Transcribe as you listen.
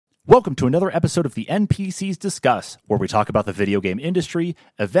Welcome to another episode of the NPCs Discuss, where we talk about the video game industry,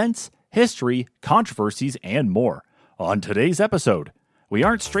 events, history, controversies, and more. On today's episode, we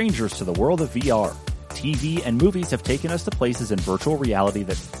aren't strangers to the world of VR. TV and movies have taken us to places in virtual reality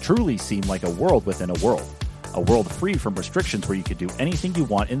that truly seem like a world within a world free from restrictions where you can do anything you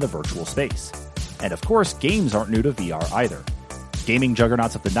want in the virtual space. And of course, games aren't new to VR either. Gaming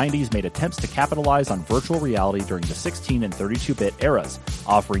juggernauts of the 90s made attempts to capitalize on virtual reality during the 16 and 32-bit eras,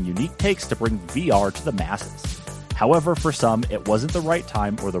 offering unique takes to bring VR to the masses. However, for some, it wasn't the right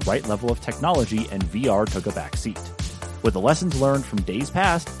time or the right level of technology, and VR took a back seat. With the lessons learned from days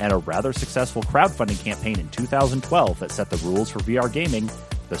past and a rather successful crowdfunding campaign in 2012 that set the rules for VR gaming,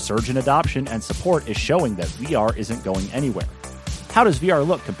 the surge in adoption and support is showing that VR isn't going anywhere. How does VR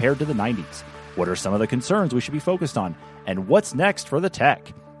look compared to the 90s? What are some of the concerns we should be focused on? And what's next for the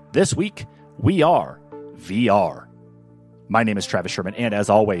tech? This week, we are VR. My name is Travis Sherman, and as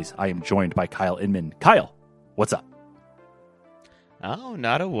always, I am joined by Kyle Inman. Kyle, what's up? Oh,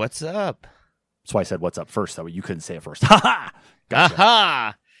 not a what's up. That's why I said what's up first, though. You couldn't say it first. Ha ha! Gotcha.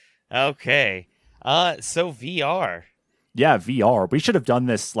 Aha! Okay. So VR. Yeah, VR. We should have done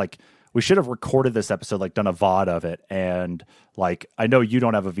this, we should have recorded this episode, done a VOD of it. And, I know you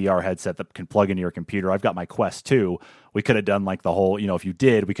don't have a VR headset that can plug into your computer. I've got my Quest 2. We could have done, the whole, if you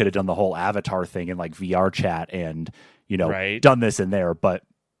did, we could have done the whole avatar thing in, VR chat and, right. done this in there. But,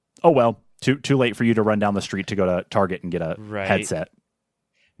 oh well, too late for you to run down the street to go to Target and get a headset.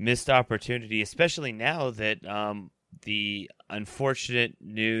 Missed opportunity, especially now that the unfortunate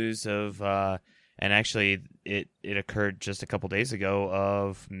news of... and actually, it occurred just a couple days ago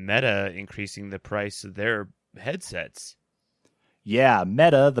of Meta increasing the price of their headsets. Yeah,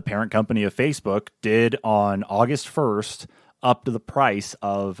 Meta, the parent company of Facebook, did on August 1st up to the price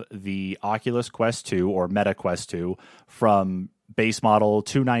of the Oculus Quest 2 or Meta Quest 2 from base model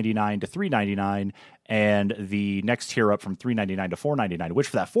 $299 to $399 and the next tier up from $399 to $499, which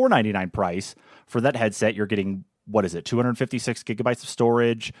for that $499 price, for that headset, you're getting, 256 gigabytes of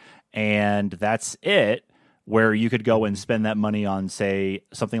storage, and that's it, where you could go and spend that money on, say,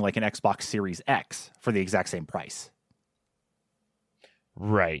 something like an Xbox Series X for the exact same price.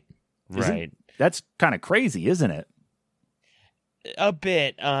 Right. That's kind of crazy, isn't it? A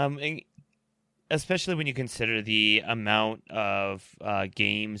bit, especially when you consider the amount of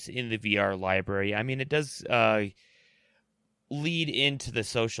games in the VR library. I mean, it does lead into the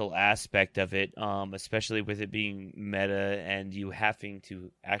social aspect of it, especially with it being Meta and you having to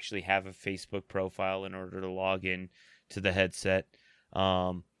actually have a Facebook profile in order to log in to the headset.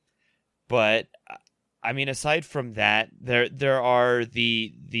 But I mean, aside from that, there are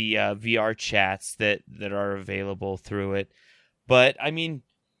the VR chats that are available through it. But I mean,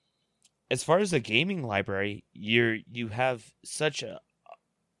 as far as the gaming library, you have such a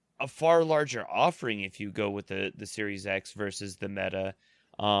far larger offering if you go with the Series X versus the Meta.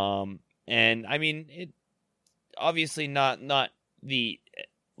 And I mean, it obviously not the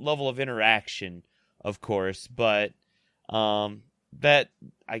level of interaction, of course, but that,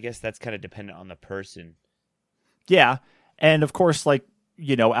 I guess that's kind of dependent on the person. Yeah. And of course,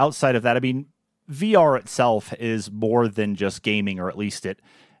 outside of that, I mean, VR itself is more than just gaming, or at least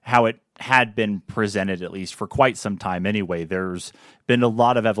how it had been presented, at least for quite some time anyway. There's been a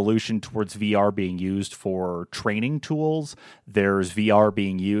lot of evolution towards VR being used for training tools. There's VR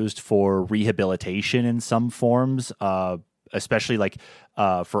being used for rehabilitation in some forms, especially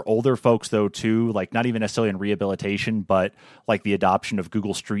for older folks, though, too, not even necessarily in rehabilitation, but the adoption of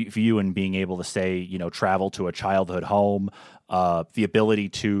Google Street View and being able to say, travel to a childhood home, the ability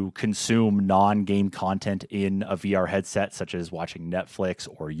to consume non-game content in a VR headset, such as watching Netflix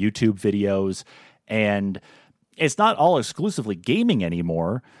or YouTube videos. And it's not all exclusively gaming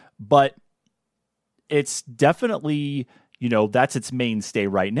anymore, but it's definitely... that's its mainstay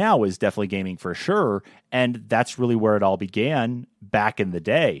right now, is definitely gaming for sure. And that's really where it all began back in the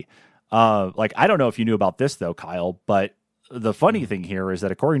day. I don't know if you knew about this, though, Kyle, but the funny thing here is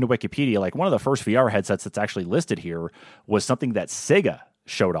that according to Wikipedia, one of the first VR headsets that's actually listed here was something that Sega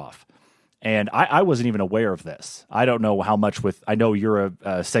showed off. And I wasn't even aware of this. I don't know how much I know you're a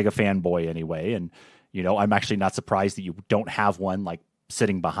Sega fanboy anyway. And, I'm actually not surprised that you don't have one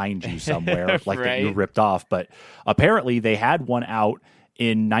sitting behind you somewhere right. That you ripped off. But apparently they had one out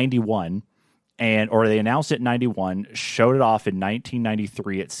in 91 or they announced it in 91, showed it off in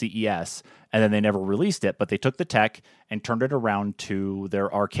 1993 at CES, and then they never released it, but they took the tech and turned it around to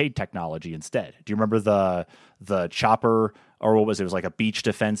their arcade technology instead. Do you remember the chopper, or what was it? It was like a beach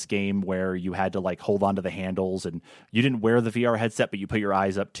defense game where you had to hold onto the handles, and you didn't wear the VR headset, but you put your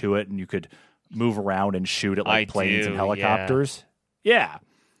eyes up to it and you could move around and shoot at planes and helicopters. Yeah.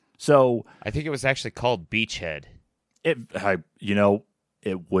 So I think it was actually called Beachhead.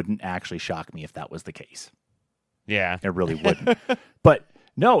 it wouldn't actually shock me if that was the case. Yeah. It really wouldn't. But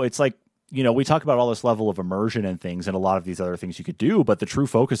no, it's like, we talk about all this level of immersion and things and a lot of these other things you could do, but the true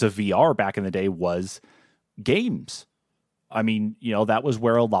focus of VR back in the day was games. I mean, that was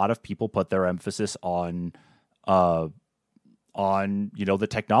where a lot of people put their emphasis on the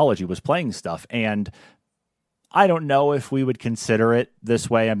technology, was playing stuff. And I don't know if we would consider it this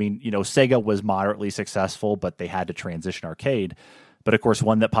way. I mean, Sega was moderately successful, but they had to transition arcade. But of course,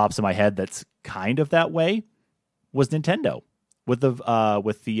 one that pops in my head that's kind of that way was Nintendo with the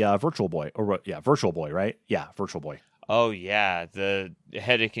Virtual Boy, Virtual Boy, right? Yeah, Virtual Boy. Oh yeah, the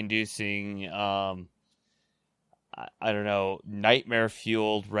headache-inducing, I don't know,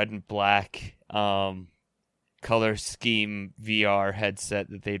 nightmare-fueled red and black color scheme VR headset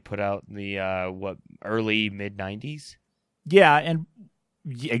that they'd put out in the early mid 90s. Yeah, and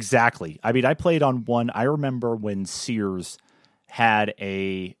exactly. I mean, I played on one. I remember when Sears had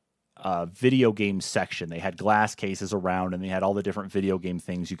a video game section. They had glass cases around, and they had all the different video game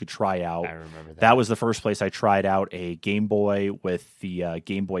things you could try out. I remember that. That was the first place I tried out a Game Boy with the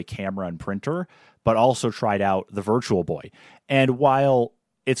Game Boy camera and printer, but also tried out the Virtual Boy. And while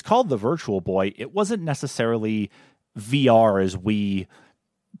it's called the Virtual Boy, it wasn't necessarily VR as we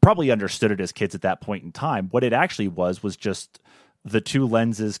probably understood it as kids at that point in time. What it actually was just the two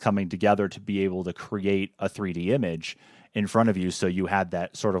lenses coming together to be able to create a 3D image in front of you. So you had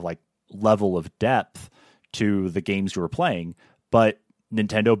that sort of like level of depth to the games you were playing. But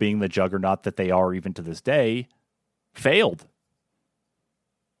Nintendo, being the juggernaut that they are even to this day, failed.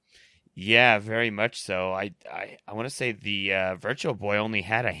 Yeah, very much so. I want to say the Virtual Boy only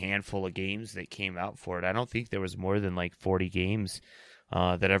had a handful of games that came out for it. I don't think there was more than like 40 games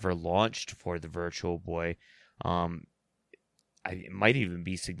that ever launched for the Virtual Boy. It might even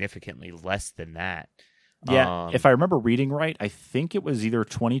be significantly less than that. Yeah, if I remember reading right, I think it was either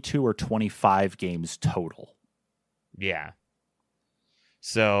 22 or 25 games total. Yeah.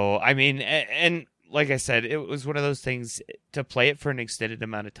 So, I mean, and like I said, it was one of those things, to play it for an extended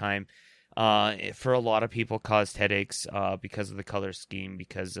amount of time, for a lot of people caused headaches because of the color scheme,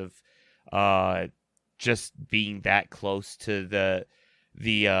 because of just being that close to the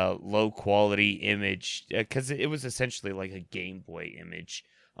low quality image, because it was essentially like a Game Boy image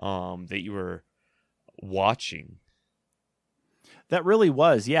that you were watching. That really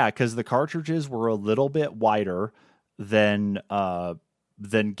was, yeah, because the cartridges were a little bit wider than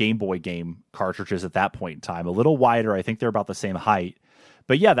Game Boy game cartridges at that point in time. A little wider. I think they're about the same height.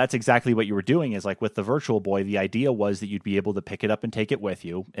 But yeah, that's exactly what you were doing. Is like with the Virtual Boy, the idea was that you'd be able to pick it up and take it with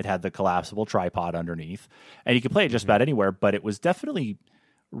you. It had the collapsible tripod underneath, and you could play it just about anywhere. But it was definitely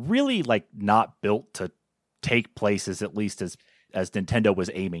really like not built to take places, at least as Nintendo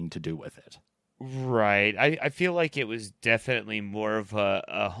was aiming to do with it. Right. I feel like it was definitely more of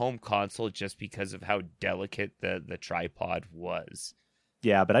a home console just because of how delicate the tripod was.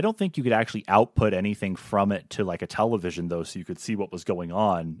 Yeah, but I don't think you could actually output anything from it to like a television, though, so you could see what was going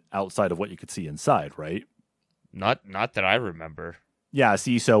on outside of what you could see inside, right? Not that I remember. Yeah,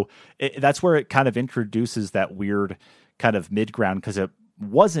 see, so that's where it kind of introduces that weird kind of mid-ground, because it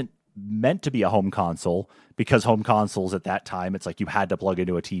wasn't meant to be a home console, because home consoles at that time, it's like you had to plug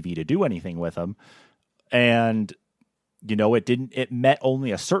into a TV to do anything with them. And, it met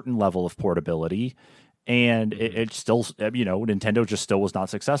only a certain level of portability. And it still, Nintendo just still was not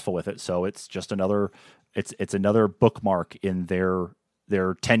successful with it. So it's just another bookmark in their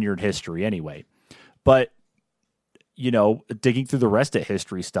tenured history anyway. But, digging through the rest of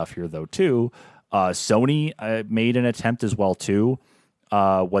history stuff here, though, too, Sony made an attempt as well, too.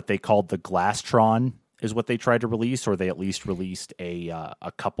 What they called the Glasstron is what they tried to release, or they at least released a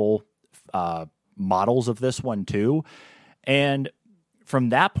couple models of this one, too. And from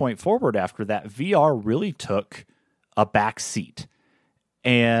that point forward, after that, VR really took a back seat.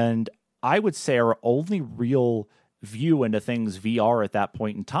 And I would say our only real view into things VR at that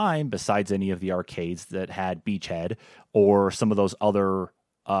point in time, besides any of the arcades that had Beachhead or some of those other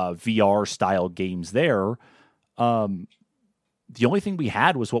VR style games there, the only thing we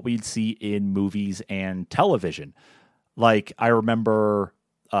had was what we'd see in movies and television. Like, I remember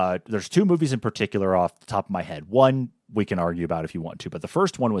there's two movies in particular off the top of my head. One we can argue about if you want to, but the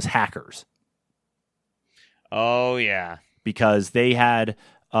first one was Hackers. Oh, yeah. Because they had,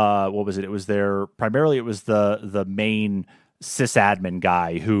 what was it? It was primarily it was the main sysadmin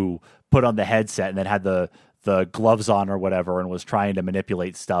guy who put on the headset and then had the gloves on or whatever and was trying to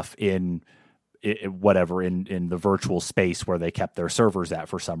manipulate stuff in the virtual space where they kept their servers at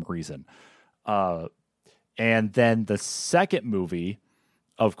for some reason. And then the second movie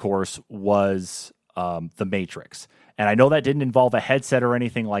of course, was The Matrix. And I know that didn't involve a headset or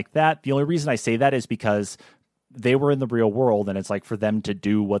anything like that. The only reason I say that is because they were in the real world, and it's like for them to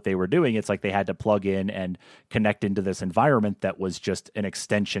do what they were doing, it's like they had to plug in and connect into this environment that was just an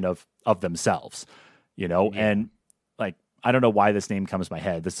extension of themselves, you know? Yeah. And like, I don't know why this name comes to my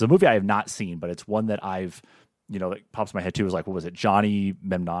head. This is a movie I have not seen, but it's one that I've, you know, that pops in my head too. Is like, what was it? Johnny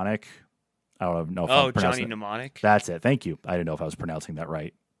Mnemonic? I don't know if I'm pronouncing Johnny Mnemonic. That's it. Thank you. I didn't know if I was pronouncing that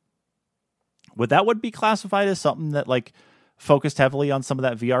right. Would be classified as something that like focused heavily on some of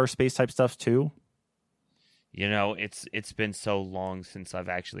that VR space type stuff too? You know, it's been so long since I've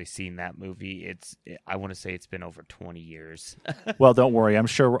actually seen that movie. I want to say it's been over 20 years. Well, don't worry. I'm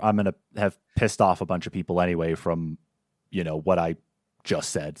sure I'm going to have pissed off a bunch of people anyway from, you know, what I just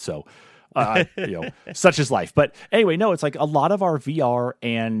said. So, you know, such is life. But anyway, no, it's like a lot of our VR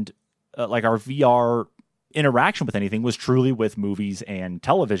and like our VR interaction with anything was truly with movies and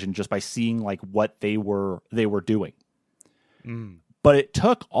television, just by seeing like what they were doing. But it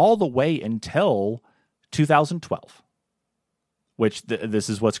took all the way until 2012, which this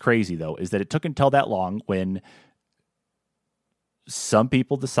is what's crazy though, is that it took until that long when some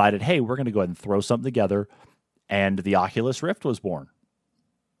people decided, hey, we're going to go ahead and throw something together, and the Oculus Rift was born.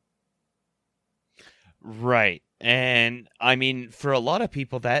 Right. And I mean, for a lot of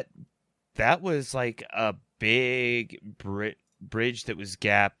people, that was like a big bridge that was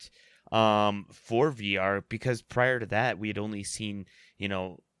gapped for VR, because prior to that, we had only seen, you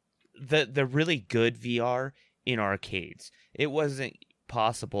know, the really good VR in arcades. It wasn't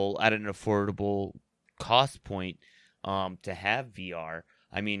possible at an affordable cost point to have VR.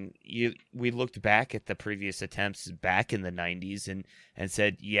 I mean, we looked back at the previous attempts back in the 90s and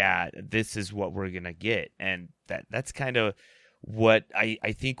said, yeah, this is what we're going to get. And that's kind of what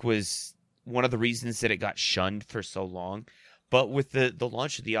I think was one of the reasons that it got shunned for so long. But with the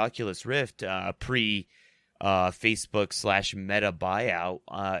launch of the Oculus Rift pre Facebook / Meta buyout,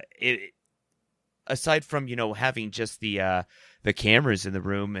 it, aside from, you know, having just the cameras in the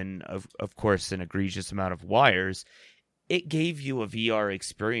room and of course an egregious amount of wires, it gave you a VR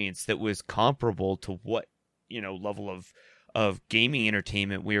experience that was comparable to what, you know, level of gaming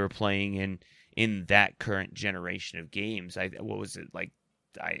entertainment we were playing in that current generation of games. What was it like?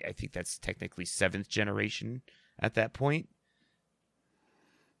 I think that's technically 7th generation at that point.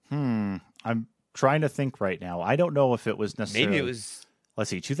 I'm trying to think right now. I don't know if it was necessarily. Maybe it was. Let's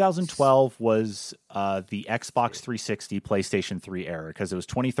see. 2012 was the Xbox 360, PlayStation 3 era, because it was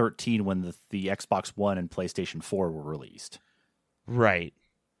 2013 when the Xbox One and PlayStation 4 were released. Right.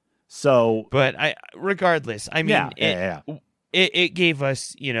 So, but regardless, I mean, yeah. It gave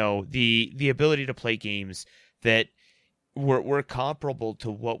us, you know, the ability to play games that were comparable to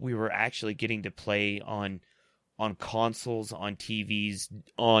what we were actually getting to play on consoles, on TVs,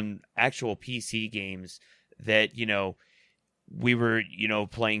 on actual PC games that, you know, we were, you know,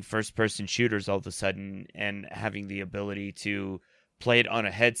 playing first-person shooters all of a sudden and having the ability to play it on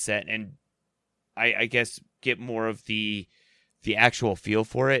a headset and I guess get more of the actual feel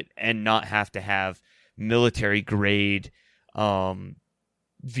for it and not have to have military-grade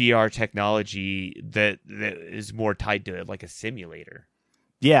VR technology that is more tied to it, like a simulator.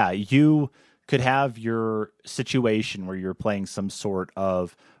 Yeah, you could have your situation where you're playing some sort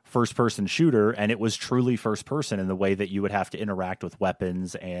of first-person shooter, and it was truly first-person in the way that you would have to interact with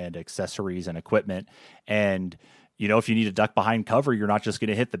weapons and accessories and equipment. And, you know, if you need to duck behind cover, you're not just going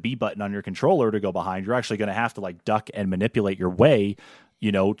to hit the B button on your controller to go behind. You're actually going to have to, like, duck and manipulate your way,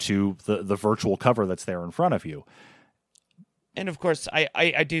 you know, to the virtual cover that's there in front of you. And, of course,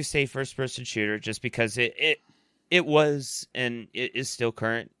 I do say first-person shooter just because it was and it is still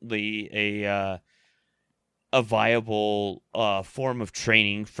currently a viable form of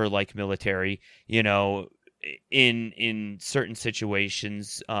training for like military, you know, in certain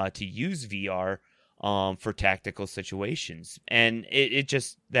situations to use VR for tactical situations. And it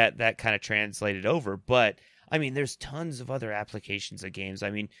just that kind of translated over. But I mean, there's tons of other applications of games. I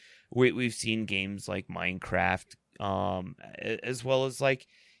mean, we've seen games like Minecraft, as well as like,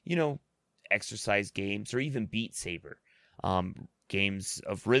 you know, exercise games or even Beat Saber, games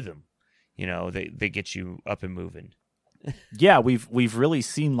of rhythm. You know, they get you up and moving. Yeah, we've really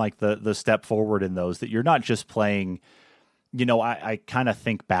seen like the step forward in those, that you're not just playing. You know, I kind of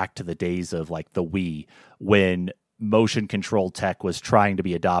think back to the days of like the Wii, when motion control tech was trying to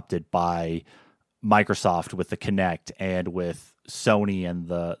be adopted by Microsoft with the Kinect and with Sony and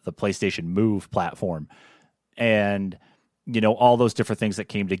the PlayStation Move platform. And, you know, all those different things that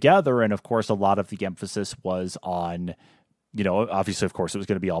came together. And of course, a lot of the emphasis was on, you know, obviously, of course, it was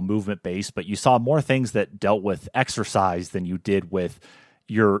going to be all movement based, but you saw more things that dealt with exercise than you did with,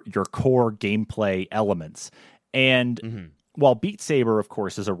 your core gameplay elements. And while Beat Saber, of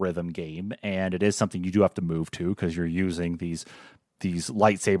course, is a rhythm game, and it is something you do have to move to because you're using these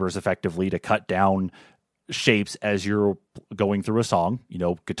lightsabers effectively to cut down shapes as you're going through a song.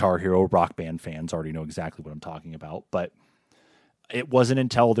 Guitar Hero Rock Band fans already know exactly what I'm talking about. But it wasn't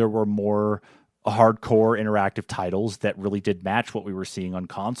until there were more hardcore interactive titles that really did match what we were seeing on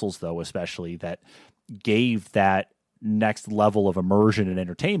consoles, though, especially, that gave that next level of immersion and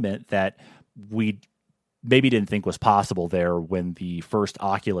entertainment that we maybe didn't think was possible there when the first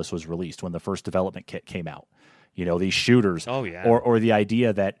Oculus was released, when the first development kit came out. These shooters. Oh, yeah. Or the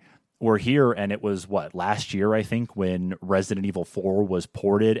idea that we're here, and it was, last year, I think, when Resident Evil 4 was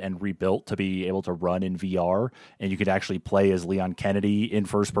ported and rebuilt to be able to run in VR, and you could actually play as Leon Kennedy in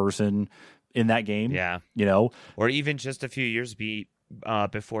first person in that game. Yeah. Or even just a few years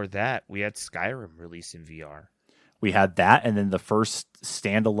before that, we had Skyrim released in VR. We had that, and then the first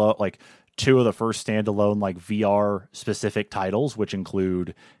standalone, two of the first standalone, VR specific titles, which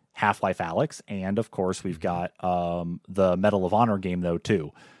include Half-Life Alyx, and of course we've got the Medal of Honor game, though,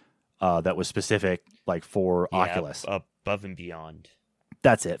 too, that was specific for Oculus. Above and Beyond.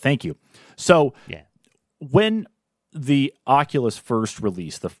 That's it. Thank you. So when the Oculus first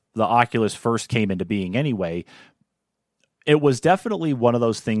released, the Oculus first came into being anyway, it was definitely one of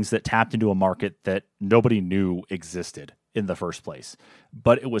those things that tapped into a market that nobody knew existed in the first place.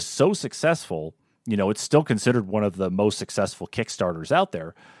 But it was so successful, it's still considered one of the most successful Kickstarters out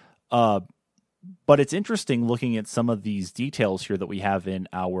there. But it's interesting looking at some of these details here that we have in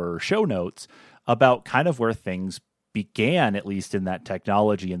our show notes about kind of where things began, at least in that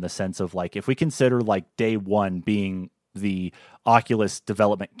technology, in the sense of if we consider day one being the Oculus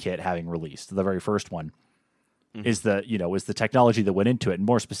development kit having released, the very first one, is the technology that went into it, and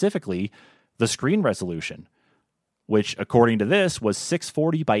more specifically, the screen resolution, which according to this was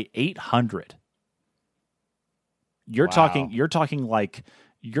 640 by 800. You're talking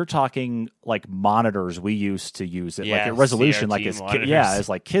monitors we used to use it, a resolution CRT as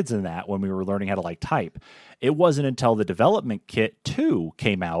kids in that when we were learning how to type. It wasn't until the development kit 2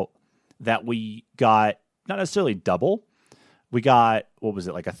 came out that we got not necessarily double. We got, what was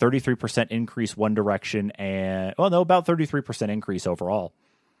it, a 33% increase one direction, and about 33% increase overall.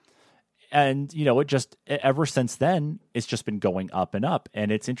 And ever since then, it's just been going up and up.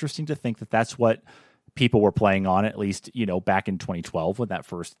 And it's interesting to think that that's what people were playing on, at least, back in 2012 when that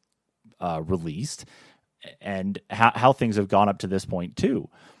first released, and how things have gone up to this point too.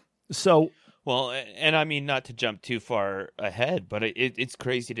 So, well, and I mean, not to jump too far ahead, but it's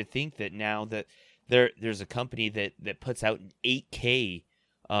crazy to think that now that there's a company that puts out an 8K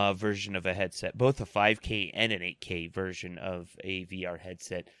version of a headset, both a 5K and an 8K version of a VR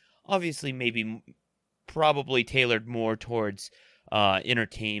headset. Obviously, probably tailored more towards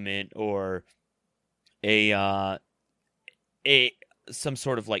entertainment or some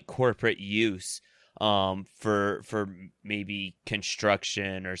sort of corporate use for maybe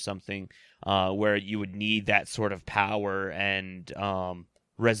construction or something where you would need that sort of power and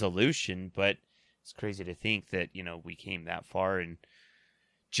resolution. But it's crazy to think that we came that far in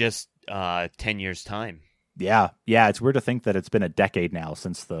just 10 years time. Yeah, it's weird to think that it's been a decade now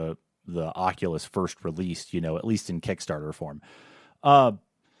since the Oculus first released, at least in Kickstarter form.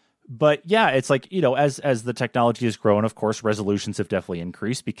 But yeah, it's as the technology has grown, of course, resolutions have definitely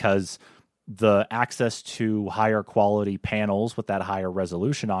increased because the access to higher quality panels with that higher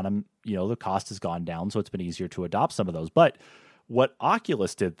resolution on them, the cost has gone down, so it's been easier to adopt some of those. But what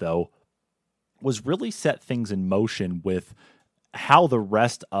Oculus did, though, was really set things in motion with how the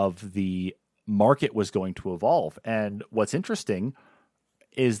rest of the market was going to evolve. And what's interesting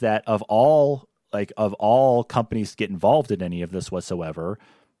is that of all companies to get involved in any of this whatsoever,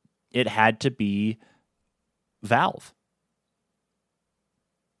 it had to be Valve.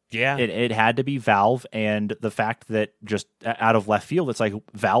 Yeah. It had to be Valve, and the fact that just out of left field, it's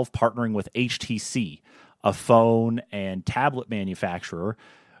Valve partnering with HTC, a phone and tablet manufacturer,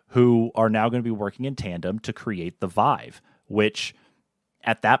 who are now going to be working in tandem to create the Vive, which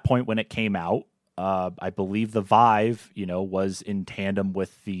at that point when it came out, I believe the Vive, was in tandem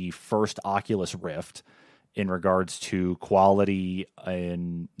with the first Oculus Rift in regards to quality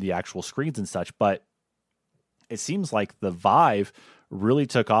in the actual screens and such. But it seems like the Vive really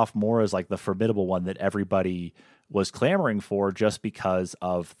took off more as the formidable one that everybody was clamoring for, just because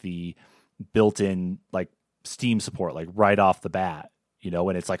of the built-in Steam support, right off the bat.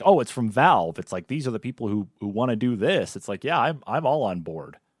 And it's it's from Valve. It's these are the people who want to do this. It's yeah, I'm all on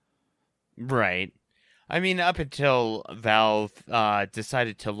board. Right. I mean, up until Valve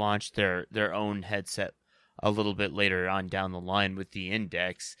decided to launch their own headset a little bit later on down the line with the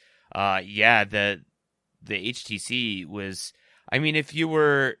Index. Yeah, the HTC was. I mean, if you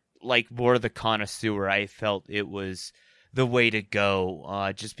were like more the connoisseur, I felt it was the way to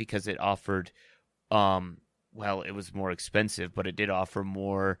go. Just because it offered, well, it was more expensive, but it did offer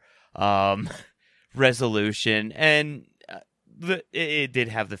more resolution, and it did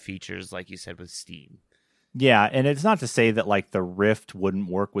have the features, like you said, with Steam. Yeah, and it's not to say that like the Rift wouldn't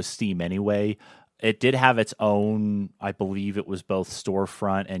work with Steam anyway. It did have its own, I believe it was both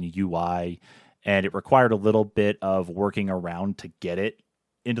storefront and UI, and it required a little bit of working around to get it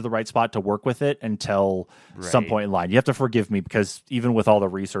into the right spot to work with it until some point in line. You have to forgive me because even with all the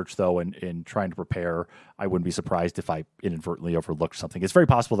research though and trying to prepare, I wouldn't be surprised if I inadvertently overlooked something. It's very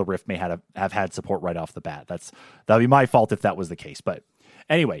possible the Rift may have had support right off the bat. That'd be my fault if that was the case. But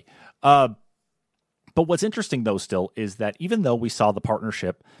anyway, but what's interesting though still is that even though we saw the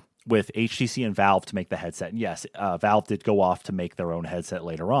partnership with HTC and Valve to make the headset, and yes, Valve did go off to make their own headset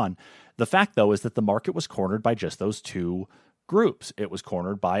later on, the fact though is that the market was cornered by just those two groups. It was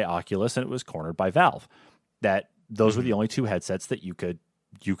cornered by Oculus and it was cornered by Valve. That those were the only two headsets that you could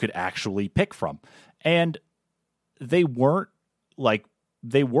actually pick from. And they were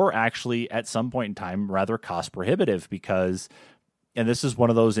actually at some point in time rather cost prohibitive because, and this is one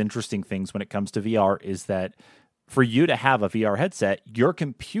of those interesting things when it comes to VR, is that for you to have a VR headset, your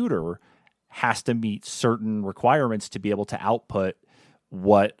computer has to meet certain requirements to be able to output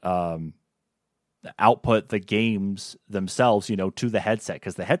the games themselves, to the headset,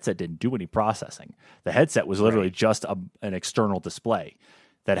 because the headset didn't do any processing. The headset was literally just an external display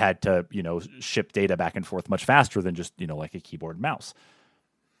that had to, ship data back and forth much faster than just, like a keyboard and mouse.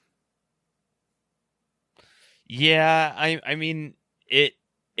 Yeah, I mean,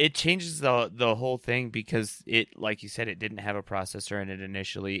 it changes the whole thing because it, like you said, it didn't have a processor in it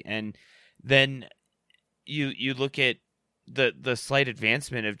initially, and then you look at the slight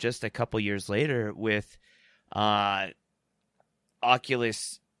advancement of just a couple years later with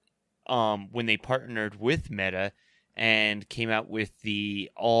Oculus, when they partnered with Meta and came out with the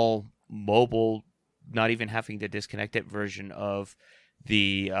all mobile, not even having to disconnect it version of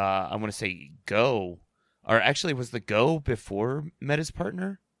the I want to say Go, or actually was the Go before Meta's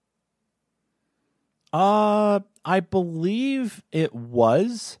partner? I believe it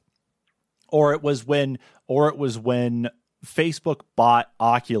was, or it was when Facebook bought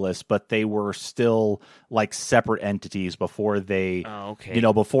Oculus, but they were still like separate entities before they,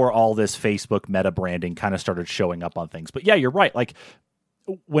 before all this Facebook Meta branding kind of started showing up on things. But yeah, you're right. Like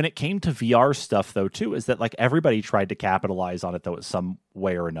when it came to VR stuff though, too, is that like everybody tried to capitalize on it though, in some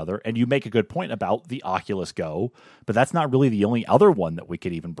way or another. And you make a good point about the Oculus Go, but that's not really the only other one that we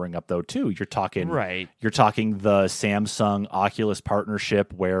could even bring up though, too. You're talking the Samsung Oculus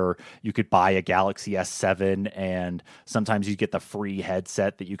partnership where you could buy a Galaxy S7 and sometimes you get the free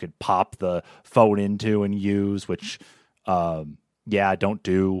headset that you could pop the phone into and use, which, don't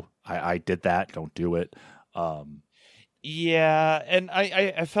do. I did that. Don't do it. Yeah, and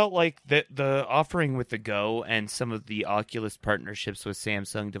I felt like the offering with the Go and some of the Oculus partnerships with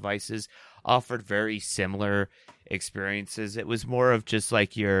Samsung devices offered very similar experiences. It was more of just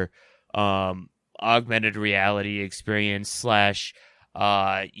like your augmented reality experience slash,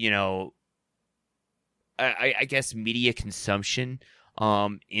 I guess media consumption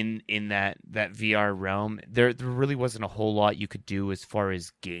in that VR realm. There really wasn't a whole lot you could do as far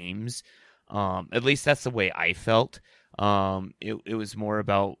as games. At least that's the way I felt. It was more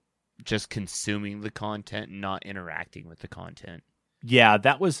about just consuming the content and not interacting with the content. Yeah,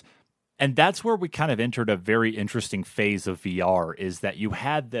 that's where we kind of entered a very interesting phase of VR, is that you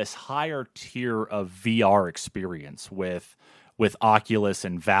had this higher tier of VR experience with Oculus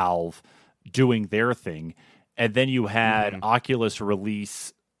and Valve doing their thing. And then you had Oculus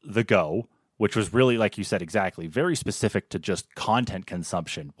release the Go, which was really, like you said, exactly, very specific to just content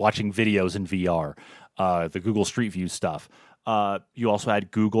consumption, watching videos in VR, the Google Street View stuff. You also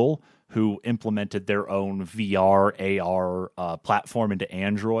had Google, who implemented their own VR, AR platform into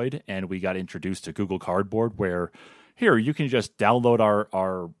Android, and we got introduced to Google Cardboard, where here you can just download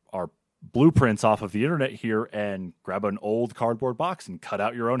our blueprints off of the internet here and grab an old cardboard box and cut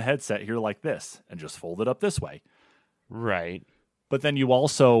out your own headset here like this and just fold it up this way. Right. But then you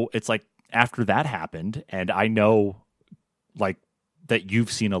also, it's like, after that happened, and I know like that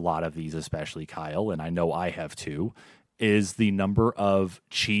you've seen a lot of these, especially Kyle, and I know I have too, is the number of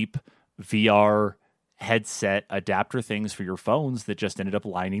cheap VR headset adapter things for your phones that just ended up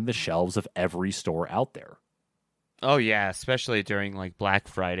lining the shelves of every store out there. Oh yeah, especially during like Black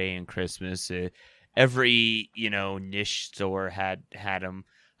Friday and Christmas. Every, niche store had them.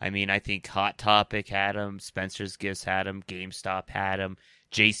 I mean, I think Hot Topic had them, Spencer's Gifts had them, GameStop had them,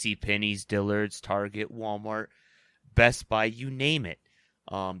 J.C. Penney's, Dillard's, Target, Walmart, Best Buy, you name it.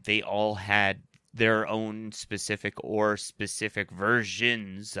 They all had their own specific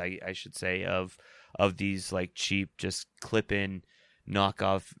versions, I should say, of these like cheap, just clip-in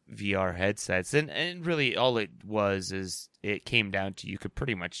knockoff VR headsets. And really all it was is it came down to you could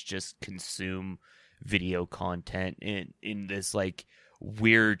pretty much just consume video content in this like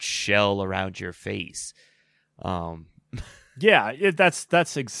weird shell around your face. Yeah,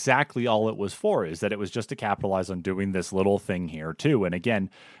 that's exactly all it was for, is that it was just to capitalize on doing this little thing here too. And again,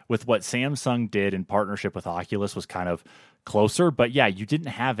 with what Samsung did in partnership with Oculus was kind of closer, but yeah, you didn't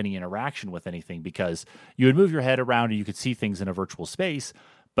have any interaction with anything because you would move your head around and you could see things in a virtual space,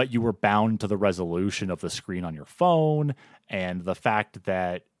 but you were bound to the resolution of the screen on your phone, and the fact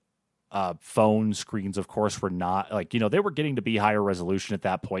that phone screens, of course, were not like, they were getting to be higher resolution at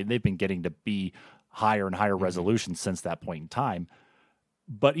that point. They've been getting to be higher and higher resolution since that point in time.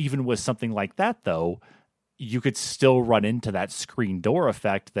 But even with something like that, though, you could still run into that screen door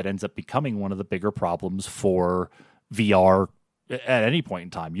effect that ends up becoming one of the bigger problems for VR at any point in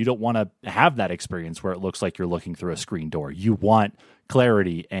time. You don't want to have that experience where it looks like you're looking through a screen door. You want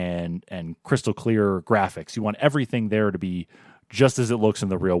clarity and crystal clear graphics. You want everything there to be just as it looks in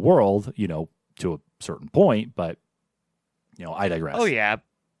the real world, to a certain point, but I digress. Oh yeah.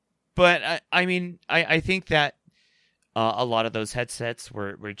 But I mean, I think that a lot of those headsets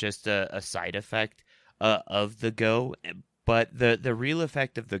were just a side effect of the Go. But the real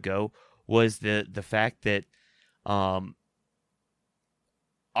effect of the Go was the fact that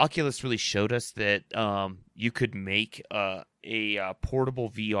Oculus really showed us that you could make a portable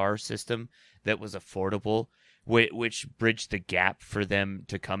VR system that was affordable, which bridged the gap for them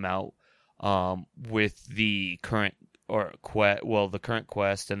to come out with the current the current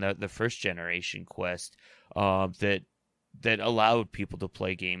Quest and the first generation Quest that allowed people to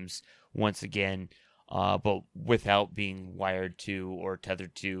play games once again, but without being wired to or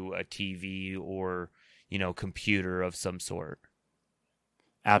tethered to a TV or computer of some sort.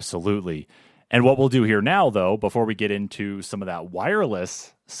 Absolutely. And what we'll do here now, though, before we get into some of that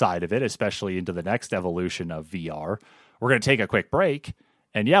wireless side of it, especially into the next evolution of VR, we're going to take a quick break.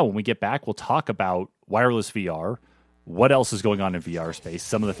 And yeah, when we get back, we'll talk about wireless VR, what else is going on in VR space,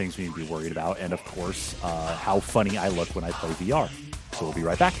 some of the things we need to be worried about, and of course, how funny I look when I play VR. So we'll be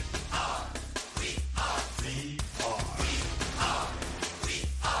right back.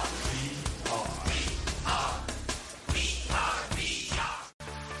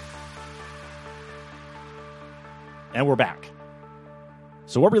 And we're back.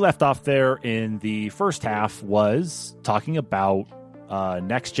 So where we left off there in the first half was talking about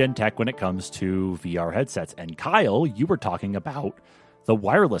next-gen tech when it comes to VR headsets. And Kyle, you were talking about the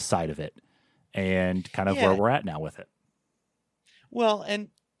wireless side of it and kind of where we're at now with it. Well, and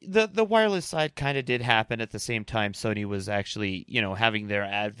the wireless side kind of did happen at the same time Sony was actually, having their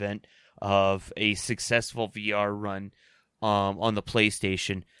advent of a successful VR run on the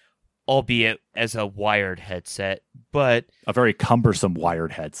PlayStation, albeit as a wired headset, but a very cumbersome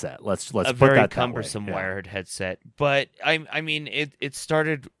wired headset. Let's put that that way. A very cumbersome wired headset. But I mean, it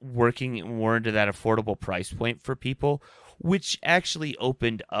started working more into that affordable price point for people, which actually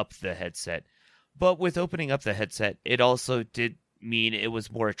opened up the headset. But with opening up the headset, it also did mean it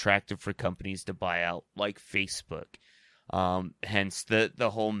was more attractive for companies to buy out, like Facebook. Hence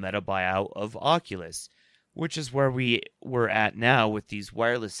the whole meta buyout of Oculus, which is where we're at now with these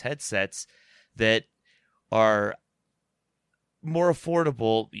wireless headsets that are more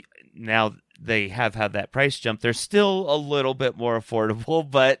affordable. Now they have had that price jump. They're still a little bit more affordable,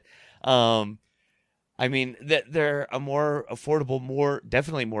 but I mean, they're a more affordable,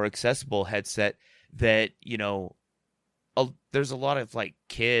 definitely more accessible headset that, there's a lot of like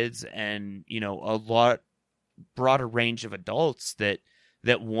kids and, a lot broader range of adults that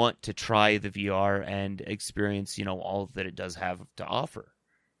want to try the VR and experience, all that it does have to offer.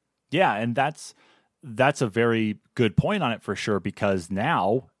 Yeah, and that's a very good point on it for sure, because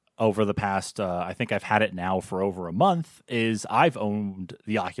now over the past, I think I've had it now for over a month, is I've owned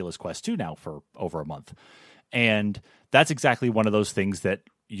the Oculus Quest 2 now for over a month. And that's exactly one of those things that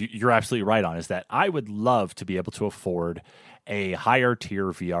you're absolutely right on, is that I would love to be able to afford a higher tier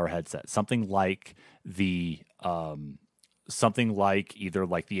VR headset, something like either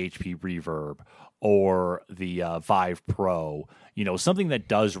like the HP Reverb or the Vive Pro, something that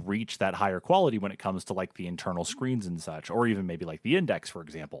does reach that higher quality when it comes to like the internal screens and such, or even maybe like the Index, for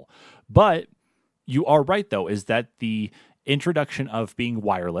example. But you are right, though, is that the introduction of being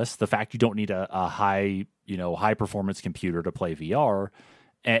wireless, the fact you don't need a high performance computer to play VR,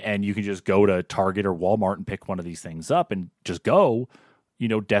 and you can just go to Target or Walmart and pick one of these things up and just go,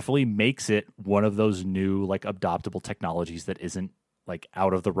 definitely makes it one of those new like adoptable technologies that isn't like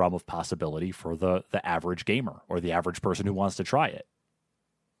out of the realm of possibility for the average gamer or the average person who wants to try it.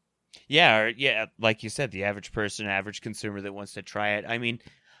 Yeah, like you said, the average person, average consumer that wants to try it. I mean,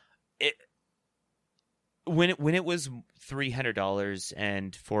 it when it was $300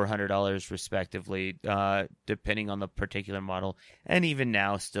 and $400 respectively, depending on the particular model, and even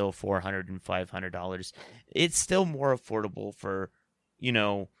now still $400 and $500, it's still more affordable for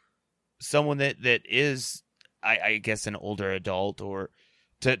someone that is, I guess, an older adult, or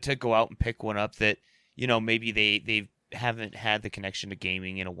to go out and pick one up that maybe they haven't had the connection to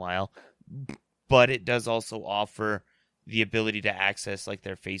gaming in a while, but it does also offer the ability to access like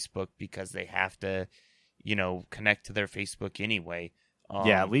their Facebook, because they have to connect to their Facebook anyway.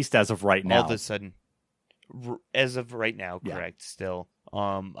 Yeah, at least as of right now. All of a sudden, as of right now, correct. Yeah. Still,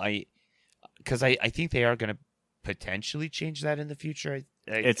 because I think they are going to potentially change that in the future.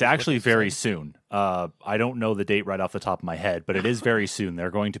 It's actually very soon. I don't know the date right off the top of my head, but it is very soon. They're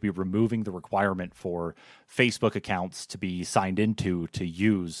going to be removing the requirement for Facebook accounts to be signed into to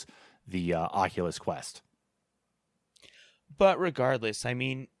use the Oculus Quest. But regardless, I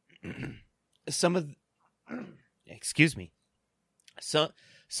mean, excuse me,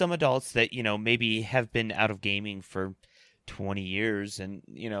 some adults that maybe have been out of gaming for 20 years, and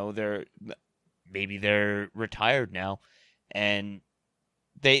they're retired now, and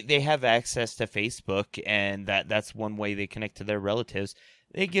they have access to Facebook, and that's one way they connect to their relatives.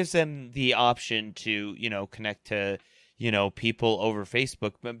 It gives them the option to connect to people over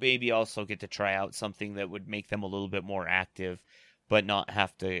Facebook, but maybe also get to try out something that would make them a little bit more active, but not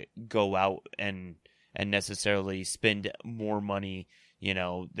have to go out and necessarily spend more money.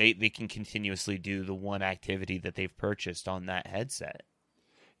 They can continuously do the one activity that they've purchased on that headset.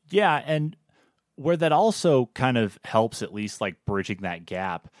 Yeah, and where that also kind of helps, at least like bridging that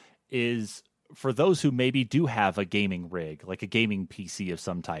gap, is for those who maybe do have a gaming rig, like a gaming PC of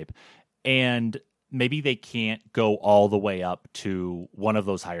some type, and maybe they can't go all the way up to one of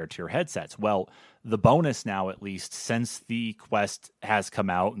those higher tier headsets. Well, the bonus now, at least since the Quest has come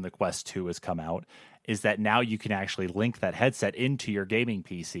out and the Quest 2 has come out, is that now you can actually link that headset into your gaming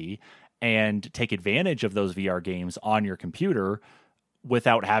PC and take advantage of those VR games on your computer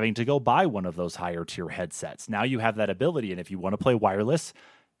without having to go buy one of those higher tier headsets. Now you have that ability, and if you want to play wireless,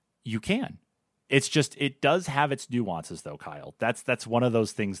 you can. It's just, it does have its nuances though, Kyle. That's one of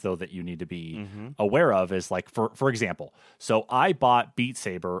those things though that you need to be aware of, is like, for example, so I bought Beat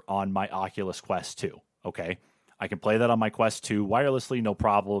Saber on my Oculus Quest 2. Okay. I can play that on my Quest 2 wirelessly, no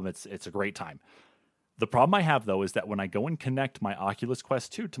problem. It's a great time. The problem I have though is that when I go and connect my Oculus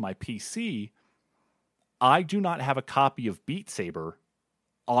Quest 2 to my PC, I do not have a copy of Beat Saber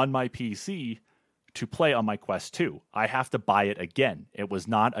on my PC to play on my Quest 2. I have to buy it again. It was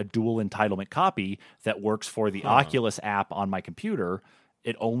not a dual entitlement copy that works for the Oculus app on my computer.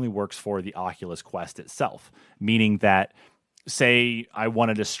 It only works for the Oculus Quest itself, meaning that, say I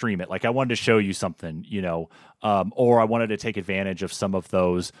wanted to stream it, like I wanted to show you something, or I wanted to take advantage of some of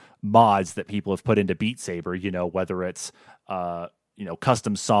those mods that people have put into Beat Saber, whether it's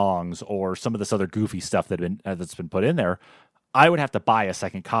custom songs or some of this other goofy stuff that's been put in there, I would have to buy a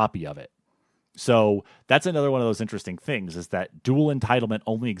second copy of it. So that's another one of those interesting things, is that dual entitlement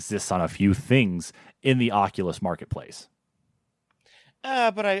only exists on a few things in the Oculus marketplace.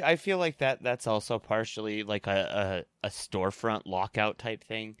 But I feel like that's also partially like a storefront lockout type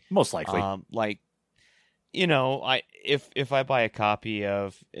thing. Most likely. If I buy a copy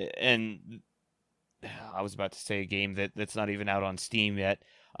of, and I was about to say a game that's not even out on Steam yet.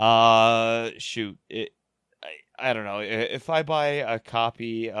 I don't know. If I buy a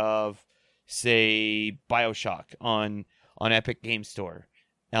copy of, say, BioShock on Epic Game Store,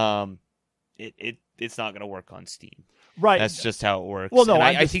 it's not going to work on Steam. Right. That's just how it works. Well, no,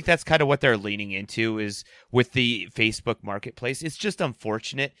 and I think that's kind of what they're leaning into, is with the Facebook marketplace. It's just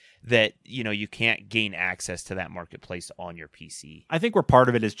unfortunate that, you can't gain access to that marketplace on your PC. I think where part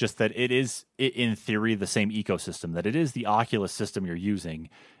of it is just that it is, in theory, the same ecosystem, that it is the Oculus system you're using,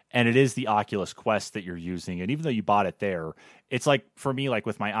 and it is the Oculus Quest that you're using. And even though you bought it there, it's like, for me, like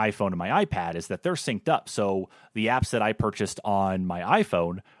with my iPhone and my iPad, is that they're synced up. So the apps that I purchased on my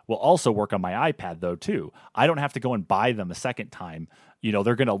iPhone will also work on my iPad, though, too. I don't have to go and buy them a second time.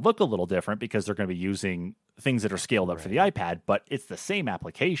 They're going to look a little different because they're going to be using things that are scaled up for the iPad, but it's the same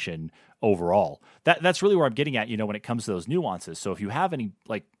application overall. That's really where I'm getting at, when it comes to those nuances. So if you have any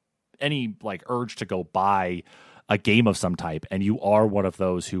urge to go buy a game of some type, and you are one of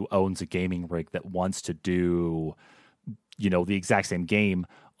those who owns a gaming rig that wants to do the exact same game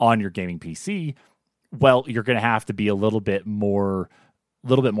on your gaming PC, well, you're going to have to be a little bit more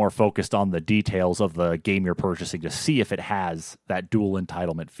focused on the details of the game you're purchasing to see if it has that dual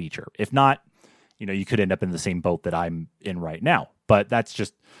entitlement feature. If not, you could end up in the same boat that I'm in right now. But that's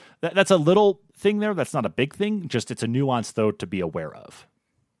just that's a little thing there. That's not a big thing. Just it's a nuance though to be aware of.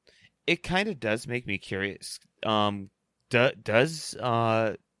 It kind of does make me curious. Does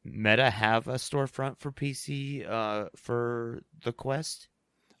Meta have a storefront for PC for the Quest?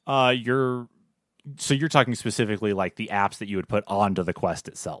 So you're talking specifically like the apps that you would put onto the Quest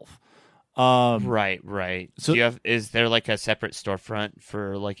itself. Right. So is there like a separate storefront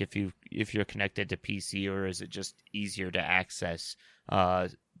for like if you're connected to PC, or is it just easier to access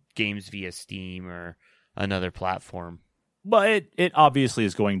games via Steam or another platform? But it obviously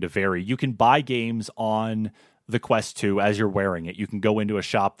is going to vary. You can buy games on the Quest 2 as you're wearing it. You can go into a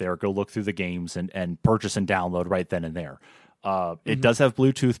shop there, go look through the games and purchase and download right then and there. It does have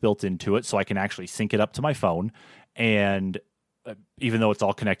Bluetooth built into it, so I can actually sync it up to my phone. And even though it's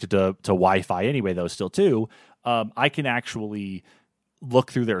all connected to Wi-Fi anyway, though, still too, I can actually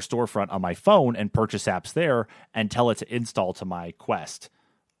look through their storefront on my phone and purchase apps there and tell it to install to my Quest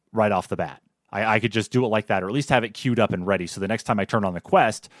right off the bat. I could just do it like that, or at least have it queued up and ready. So the next time I turn on the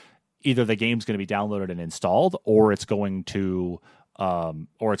Quest, either the game's going to be downloaded and installed, or it's going to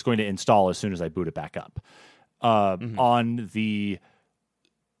install as soon as I boot it back up. On the,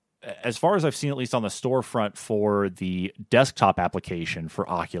 as far as I've seen, at least on the storefront for the desktop application for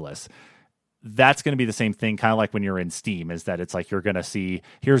Oculus, that's going to be the same thing, kind of like when you're in Steam, is that it's like you're going to see,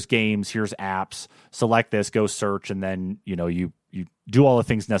 here's games, here's apps, select this, go search, and then you do all the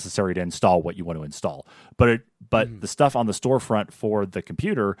things necessary to install what you want to install. But the stuff on the storefront for the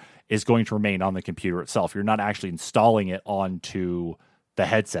computer is going to remain on the computer itself. You're not actually installing it onto the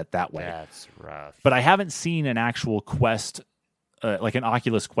headset that way. That's rough. But I haven't seen an actual Quest, like an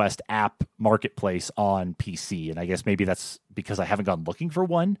Oculus Quest app marketplace on PC, and I guess maybe that's because I haven't gone looking for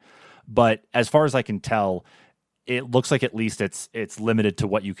one. But as far as I can tell, it looks like at least it's limited to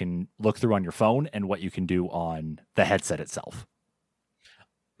what you can look through on your phone and what you can do on the headset itself.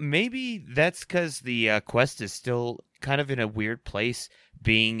 Maybe that's because the Quest is still kind of in a weird place,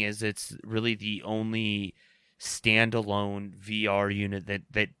 being as it's really the only standalone VR unit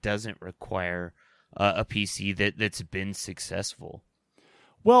that doesn't require a PC that's been successful.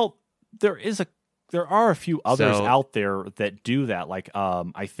 Well, there are a few others out there that do that. Like,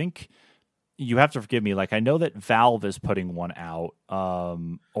 I think you have to forgive me. Like, I know that Valve is putting one out,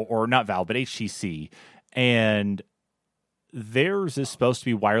 or not Valve, but HTC, and theirs is supposed to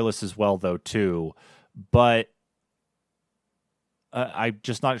be wireless as well, though, too. But I'm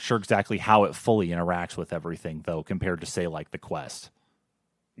just not sure exactly how it fully interacts with everything, though, compared to, say, like the Quest.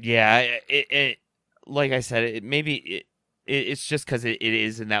 Yeah, it like I said, it's just because it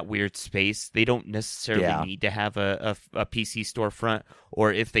is in that weird space. They don't necessarily need to have a PC storefront,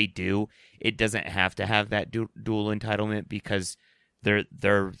 or if they do, it doesn't have to have that dual entitlement, because they're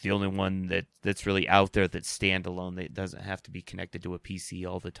the only one that's really out there that's standalone, that doesn't have to be connected to a PC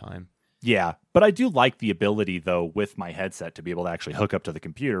all the time. Yeah, but I do like the ability, though, with my headset to be able to actually hook up to the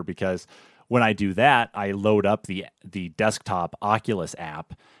computer, because when I do that, I load up the desktop Oculus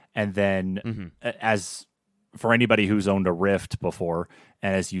app, and then as for anybody who's owned a Rift before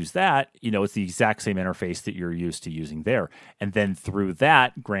and has used that, it's the exact same interface that you're used to using there. And then through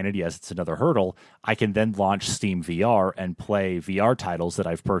that, granted, yes, it's another hurdle, I can then launch Steam VR and play VR titles that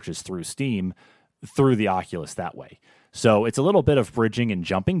I've purchased through Steam through the Oculus that way. So it's a little bit of bridging and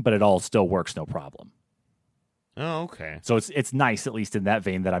jumping, but it all still works no problem. Oh, okay. So it's nice, at least in that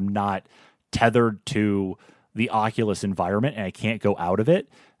vein, that I'm not tethered to the Oculus environment and I can't go out of it.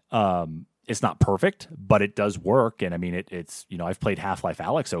 It's not perfect, but it does work. And I mean, it's I've played Half-Life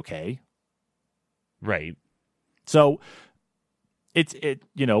Alyx okay. Right. So it's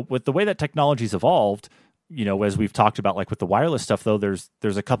with the way that technology's evolved, as we've talked about, like with the wireless stuff, though, there's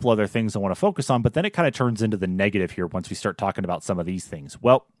a couple other things I want to focus on, but then it kind of turns into the negative here once we start talking about some of these things.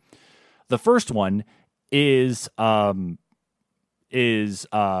 Well, the first one is body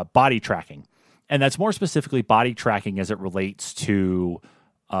tracking. And that's more specifically body tracking as it relates to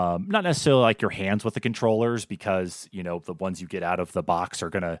not necessarily like your hands with the controllers, because, the ones you get out of the box are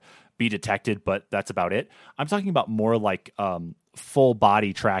going to be detected, but that's about it. I'm talking about more like full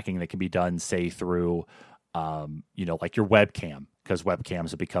body tracking that can be done, say, through, like your webcam, because webcams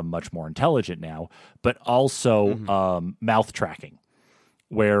have become much more intelligent now, but also mouth tracking,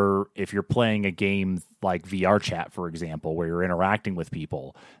 where if you're playing a game like VR Chat, for example, where you're interacting with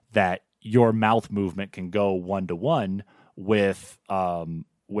people, that your mouth movement can go one-to-one with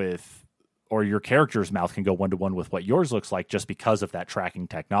or your character's mouth can go one-to-one with what yours looks like just because of that tracking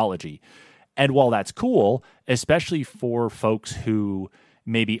technology. And while that's cool, especially for folks who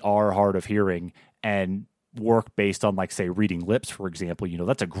maybe are hard of hearing and work based on, like, say, reading lips, for example,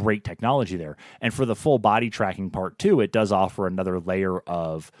 that's a great technology there. And for the full body tracking part too, it does offer another layer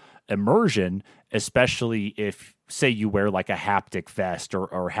of immersion, especially if, say, you wear like a haptic vest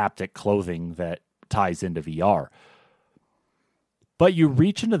or haptic clothing that ties into VR. But you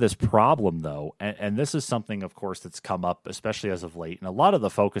reach into this problem, though, and this is something, of course, that's come up, especially as of late. And a lot of the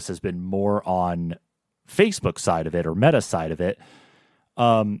focus has been more on Facebook side of it or Meta side of it,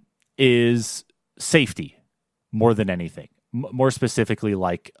 is safety more than anything. More specifically,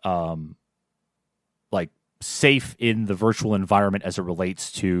 like safe in the virtual environment as it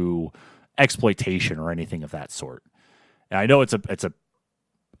relates to exploitation or anything of that sort. And I know it's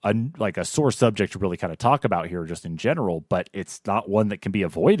a sore subject to really kind of talk about here just in general, but it's not one that can be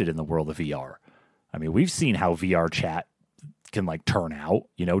avoided in the world of VR. I mean, we've seen how VR chat can like turn out,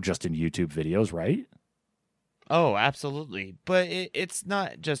 just in YouTube videos, right? Oh, absolutely. But it's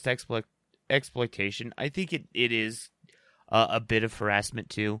not just exploitation. I think it is a bit of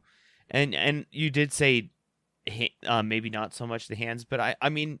harassment too. And you did say maybe not so much the hands, but I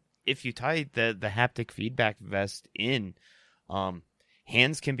mean, if you tie the haptic feedback vest in,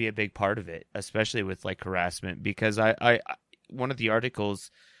 hands can be a big part of it, especially with like harassment, because I one of the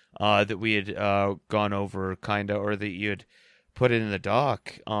articles that we had gone over or that you had put in the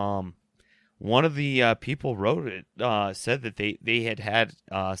doc, one of the people wrote it, said that they had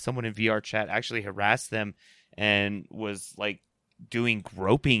someone in VR chat actually harass them and was like doing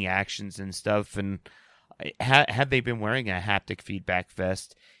groping actions and stuff. And had they been wearing a haptic feedback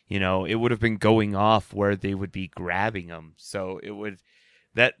vest, it would have been going off where they would be grabbing them. So it would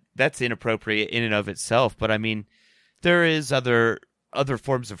that's inappropriate in and of itself. But I mean, there is other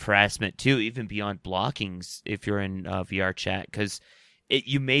forms of harassment too, even beyond blockings. If you're in VR chat, because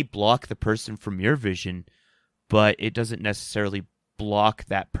you may block the person from your vision, but it doesn't necessarily block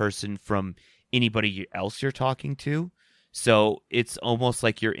that person from anybody else you're talking to. So it's almost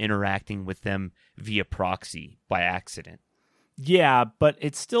like you're interacting with them via proxy by accident. Yeah, but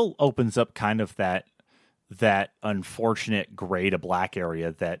it still opens up kind of that unfortunate gray to black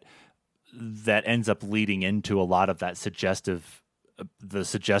area that ends up leading into a lot of that the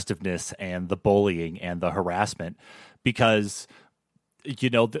suggestiveness and the bullying and the harassment. Because,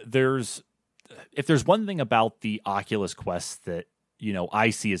 if there's one thing about the Oculus Quest that, I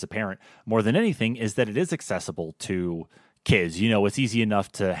see as a parent more than anything, is that it is accessible to kids. It's easy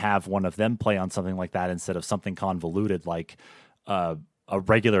enough to have one of them play on something like that instead of something convoluted like a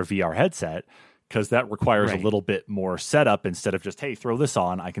regular VR headset, because that requires a little bit more setup instead of just, hey, throw this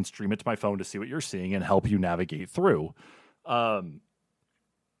on. I can stream it to my phone to see what you're seeing and help you navigate through. But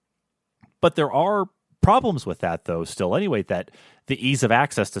there are problems with that, though, still anyway, that the ease of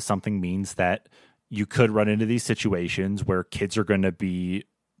access to something means that you could run into these situations where kids are going to be,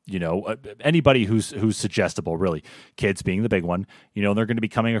 anybody who's suggestible, really, kids being the big one, they're going to be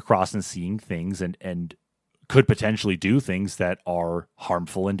coming across and seeing things and could potentially do things that are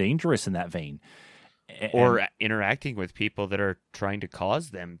harmful and dangerous in that vein. Or interacting with people that are trying to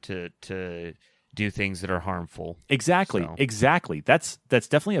cause them to do things that are harmful. Exactly. That's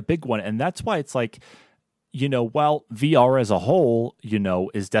definitely a big one. And that's why it's like, while VR as a whole,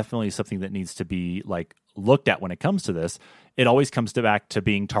 is definitely something that needs to be like looked at when it comes to this, it always comes back to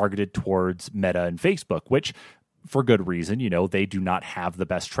being targeted towards Meta and Facebook, which for good reason, they do not have the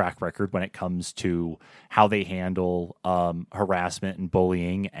best track record when it comes to how they handle harassment and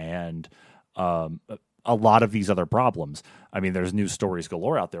bullying and a lot of these other problems. I mean, there's news stories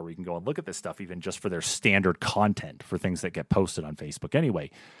galore out there where you can go and look at this stuff, even just for their standard content for things that get posted on Facebook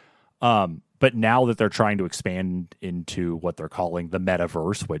anyway. But now that they're trying to expand into what they're calling the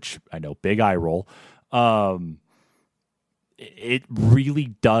metaverse, which I know, big eye roll, it really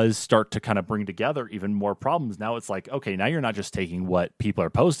does start to kind of bring together even more problems. Now it's like, okay, now you're not just taking what people are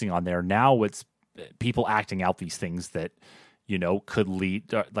posting on there. Now it's people acting out these things that, could lead,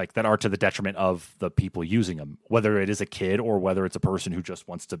 that are to the detriment of the people using them, whether it is a kid or whether it's a person who just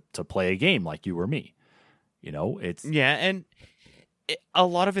wants to play a game like you or me. It's... Yeah, and a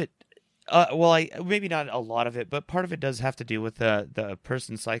lot of it, maybe not a lot of it, but part of it does have to do with the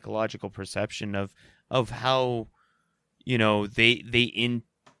person's psychological perception of how, they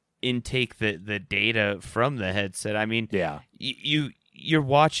intake the data from the headset. I mean, yeah, you're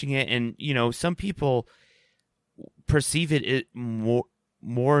watching it, and some people perceive it more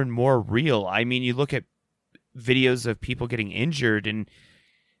and more real. I mean, you look at videos of people getting injured, and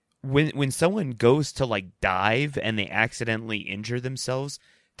when someone goes to like dive and they accidentally injure themselves,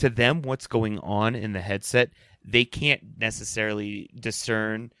 to them what's going on in the headset, they can't necessarily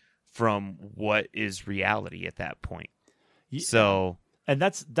discern from what is reality at that point. Yeah. So, and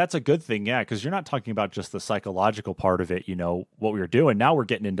that's a good thing, yeah, because you're not talking about just the psychological part of it, what we were doing. Now we're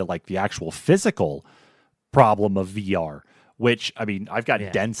getting into like the actual physical problem of VR, which, I mean, I've got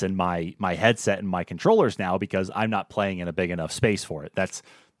dents in my headset and my controllers now because I'm not playing in a big enough space for it. That's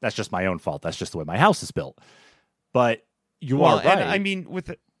just my own fault. That's just the way my house is built. But you are right. And I mean,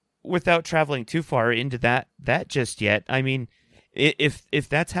 without traveling too far into that just yet, I mean, if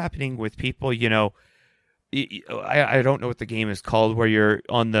that's happening with people, I don't know what the game is called, where you're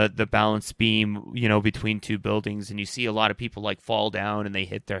on the balance beam, between two buildings, and you see a lot of people like fall down and they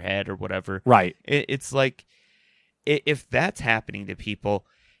hit their head or whatever. Right. It's like, if that's happening to people,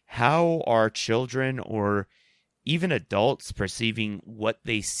 how are children or even adults perceiving what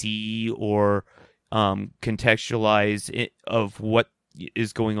they see or contextualize it of what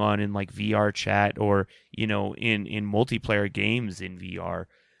is going on in like VR chat or in multiplayer games in VR?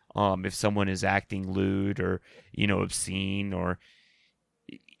 If someone is acting lewd or obscene or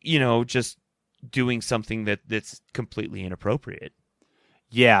just doing something that's completely inappropriate.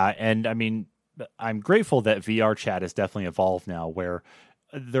 Yeah, and I mean, I'm grateful that VR chat has definitely evolved now, where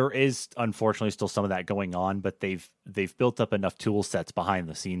there is unfortunately still some of that going on, but they've built up enough tool sets behind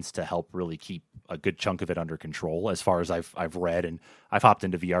the scenes to help really keep a good chunk of it under control. As far as I've read, and I've hopped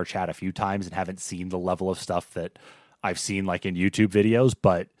into VR chat a few times and haven't seen the level of stuff that I've seen like in YouTube videos,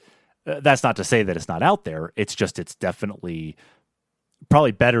 but that's not to say that it's not out there. It's just, it's definitely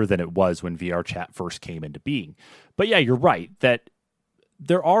probably better than it was when VR chat first came into being. But yeah, you're right that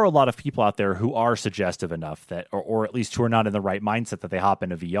there are a lot of people out there who are suggestive enough that, or at least who are not in the right mindset that they hop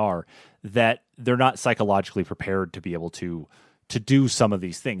into VR, that they're not psychologically prepared to be able to do some of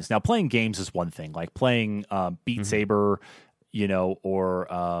these things. Now, playing games is one thing, like playing Beat Saber, or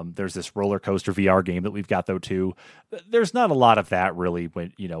there's this roller coaster VR game that we've got though too. There's not a lot of that really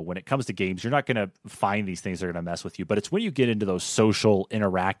when it comes to games. You're not going to find these things that are going to mess with you, but it's when you get into those social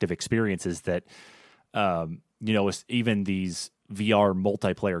interactive experiences that, even these VR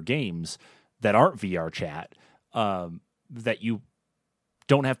multiplayer games that aren't VR chat, that you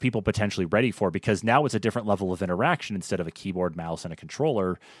don't have people potentially ready for, because now it's a different level of interaction. Instead of a keyboard, mouse, and a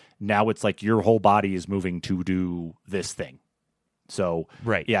controller, now it's like your whole body is moving to do this thing. So,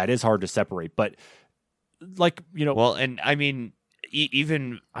 right. Yeah, it is hard to separate, but well, and I mean,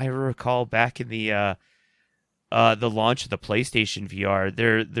 even I recall back in the launch of the PlayStation VR,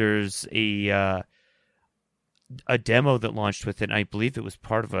 there's a demo that launched with it, and I believe it was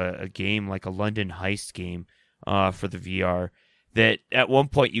part of a game, like a London heist game for the VR, that at one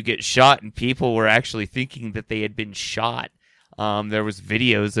point you get shot and people were actually thinking that they had been shot. There was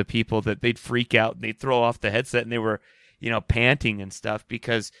videos of people that they'd freak out and they'd throw off the headset and they were, panting and stuff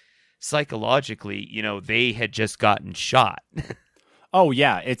because psychologically, they had just gotten shot. Oh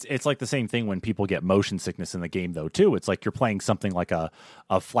yeah, it's like the same thing when people get motion sickness in the game though too. It's like you're playing something like a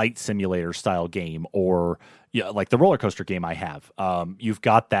flight simulator style game, or like the roller coaster game I have. You've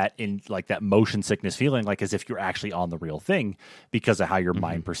got that in like that motion sickness feeling, like as if you're actually on the real thing because of how your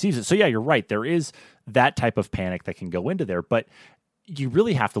mind perceives it. So yeah, you're right. There is that type of panic that can go into there, but you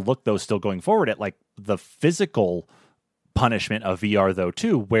really have to look though still going forward at like the physical punishment of VR though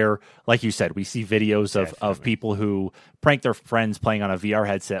too, where like you said, we see videos of people who prank their friends playing on a VR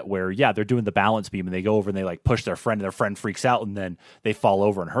headset where they're doing the balance beam and they go over and they like push their friend and their friend freaks out and then they fall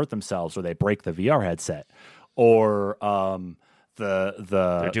over and hurt themselves, or they break the VR headset, or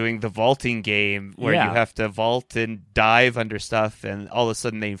they're doing the vaulting game where you have to vault and dive under stuff, and all of a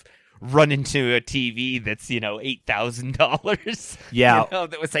sudden they've run into a TV that's $8,000. Yeah,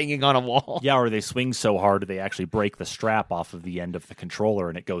 that was hanging on a wall. Yeah, or they swing so hard they actually break the strap off of the end of the controller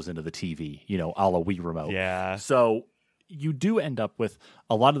and it goes into the TV. A la Wii remote. Yeah. So you do end up with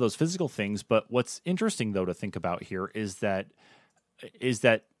a lot of those physical things. But what's interesting though to think about here is that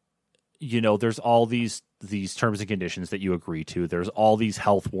there's all these terms and conditions that you agree to. There's all these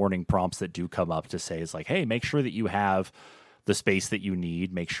health warning prompts that do come up to say, it's like, hey, make sure that you have the space that you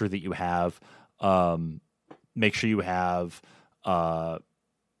need. Make sure that you have, the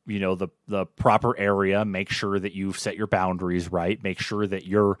proper area. Make sure that you've set your boundaries right. Make sure that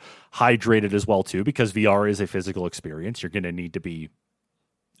you're hydrated as well too, because VR is a physical experience. You're going to need to be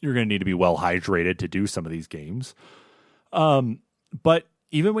well hydrated to do some of these games. But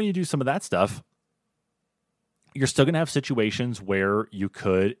even when you do some of that stuff, you're still going to have situations where you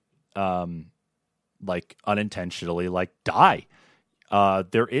could, like unintentionally die.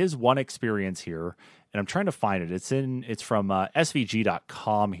 There is one experience here, and I'm trying to find it. It's from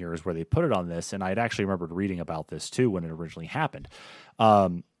svg.com here is where they put it on this, and I'd actually remembered reading about this too when it originally happened.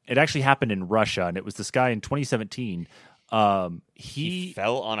 it actually happened in Russia, and it was this guy in 2017. He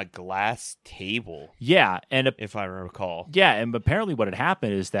fell on a glass table. Yeah, and if I recall. Yeah, and apparently what had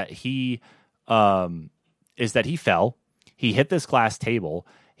happened is that he fell. He hit this glass table.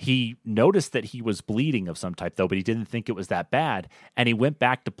 He noticed that he was bleeding of some type, though, but he didn't think it was that bad. And he went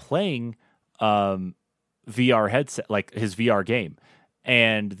back to playing VR headset, like his VR game.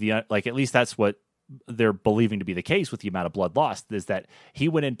 And at least that's what they're believing to be the case with the amount of blood lost, is that he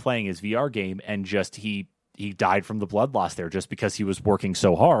went in playing his VR game and just he died from the blood loss there just because he was working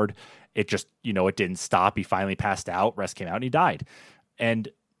so hard. It just, it didn't stop. He finally passed out, rest came out, and he died. And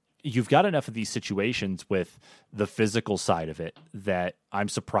you've got enough of these situations with the physical side of it that I'm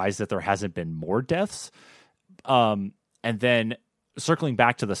surprised that there hasn't been more deaths. And then circling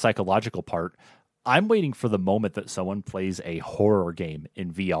back to the psychological part, I'm waiting for the moment that someone plays a horror game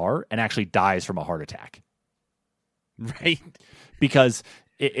in VR and actually dies from a heart attack. Right. Because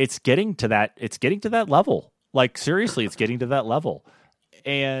it's getting to that level. Like, seriously, it's getting to that level.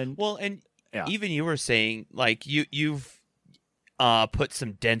 And even you were saying, like, you've put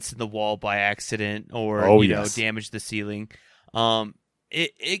some dents in the wall by accident, or damaged the ceiling.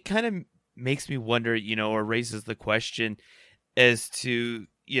 It kind of makes me wonder, or raises the question as to,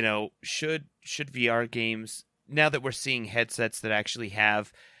 should VR games, now that we're seeing headsets that actually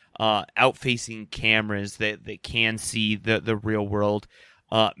have out-facing cameras that can see the real world,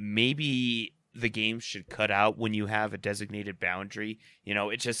 maybe the game should cut out when you have a designated boundary.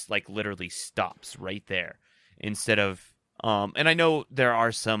 It just like literally stops right there instead of and I know there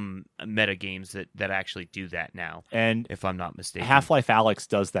are some meta games that actually do that now, and if I'm not mistaken. Half-Life Alyx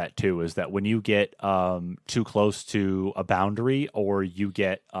does that too, is that when you get too close to a boundary, or you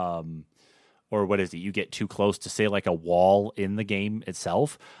get you get too close to, say, like a wall in the game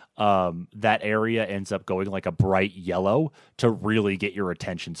itself, that area ends up going like a bright yellow to really get your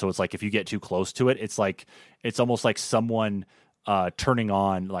attention. So it's like if you get too close to it, it's almost like someone turning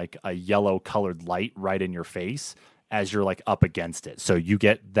on like a yellow colored light right in your face as you're like up against it. So you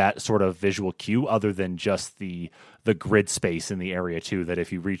get that sort of visual cue, other than just the grid space in the area too, that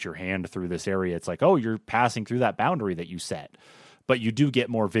if you reach your hand through this area, it's like, oh, you're passing through that boundary that you set. But you do get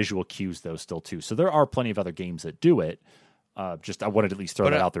more visual cues though still too. So there are plenty of other games that do it. I wanted to at least throw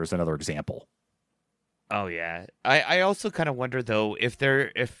that out there as another example. Oh yeah. I also kind of wonder though, if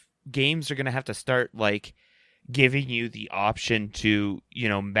games are going to have to start like giving you the option to,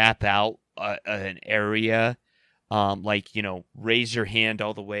 map out an area, raise your hand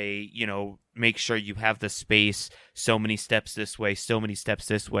all the way, make sure you have the space, so many steps this way, so many steps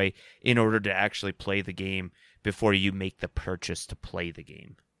this way, in order to actually play the game before you make the purchase to play the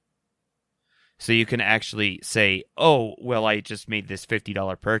game. So you can actually say, oh, well, I just made this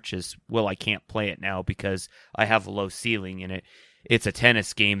 $50 purchase. Well, I can't play it now because I have a low ceiling in it. It's a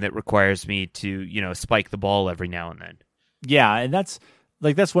tennis game that requires me to, spike the ball every now and then. Yeah, and that's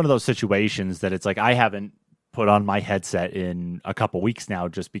one of those situations that it's like I haven't put on my headset in a couple weeks now,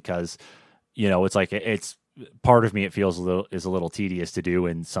 just because, it's like it's part of me, it feels a little tedious to do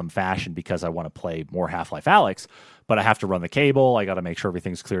in some fashion, because I want to play more Half-Life Alyx, but I have to run the cable. I got to make sure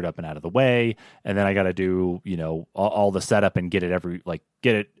everything's cleared up and out of the way, and then I got to do all the setup and get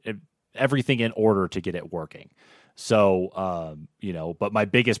everything in order to get it working. So but my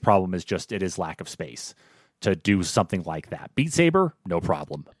biggest problem is just it is lack of space to do something like that. Beat Saber, no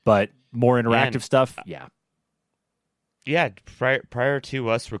problem, but more interactive stuff, yeah. Yeah, prior to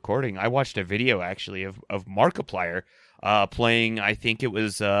us recording, I watched a video actually of Markiplier playing, I think it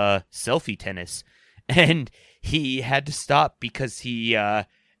was selfie tennis, and he had to stop because he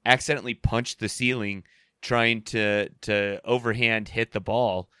accidentally punched the ceiling trying to overhand hit the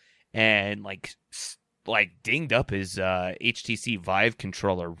ball, and like dinged up his HTC Vive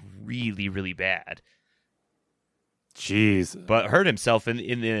controller really, really bad. Jeez. But hurt himself in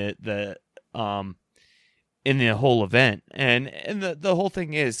the whole event. And the whole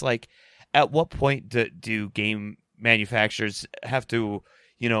thing is, like, at what point do game manufacturers have to,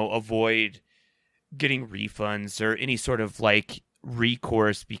 avoid getting refunds or any sort of like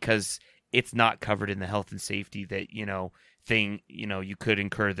recourse because it's not covered in the health and safety that, you could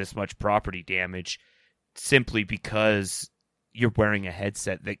incur this much property damage simply because you're wearing a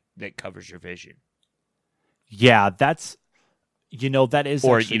headset that covers your vision. Yeah, that's, that is,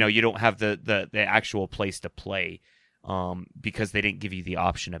 or actually... you don't have the actual place to play because they didn't give you the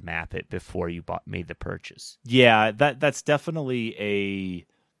option to map it before you made the purchase. Yeah, that's definitely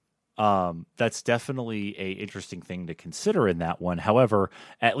That's definitely a interesting thing to consider in that one. However,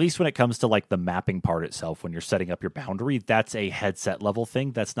 at least when it comes to like the mapping part itself, when you're setting up your boundary, that's a headset level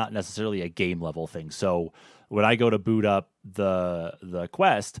thing. That's not necessarily a game level thing. So when I go to boot up the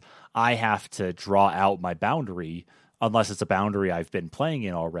Quest, I have to draw out my boundary unless it's a boundary I've been playing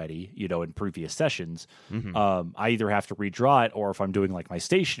in already, in previous sessions. Mm-hmm. I either have to redraw it, or if I'm doing like my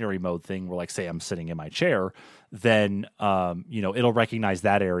stationary mode thing where like, say I'm sitting in my chair, then, it'll recognize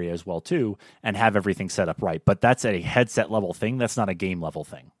that area as well too and have everything set up right. But that's a headset level thing. That's not a game level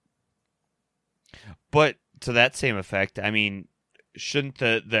thing. But to that same effect, I mean, shouldn't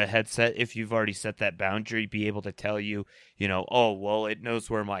the headset, if you've already set that boundary, be able to tell you, oh, well, it knows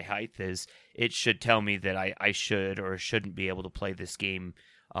where my height is. It should tell me that I should or shouldn't be able to play this game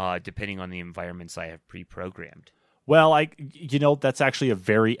depending on the environments I have pre-programmed. Well, that's actually a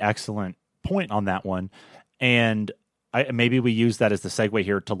very excellent point on that one. And maybe we use that as the segue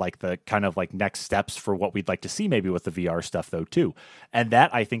here to like the kind of like next steps for what we'd like to see maybe with the VR stuff though too. And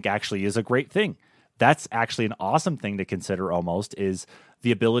that I think actually is a great thing. That's actually an awesome thing to consider almost, is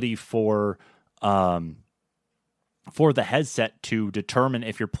the ability for the headset to determine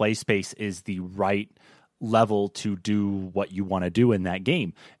if your play space is the right level to do what you want to do in that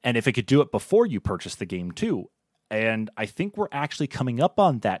game. And if it could do it before you purchase the game too. And I think we're actually coming up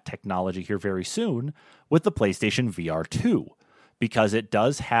on that technology here very soon with the PlayStation VR 2, because it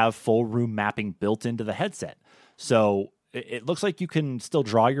does have full room mapping built into the headset. So it looks like you can still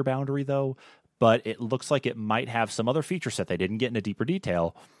draw your boundary though, but it looks like it might have some other feature set they didn't get into deeper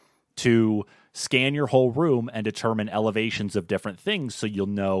detail to scan your whole room and determine elevations of different things, so you'll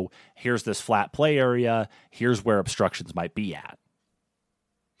know here's this flat play area, here's where obstructions might be at.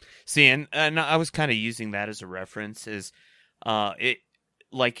 See, and I was kind of using that as a reference, is it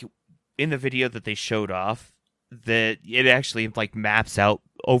like in the video that they showed off, that it actually like maps out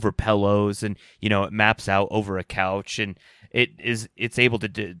over pillows, and it maps out over a couch, and it's able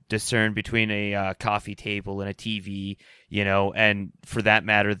to discern between a coffee table and a TV, and for that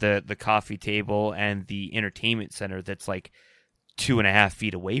matter, the coffee table and the entertainment center that's like 2.5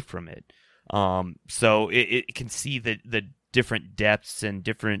 feet away from it. So it can see the different depths and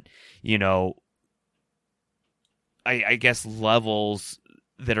different, I guess levels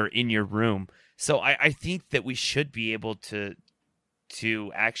that are in your room. So I think that we should be able to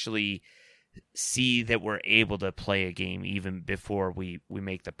actually see that we're able to play a game even before we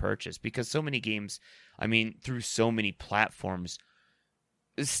make the purchase, because so many games, I mean, through so many platforms,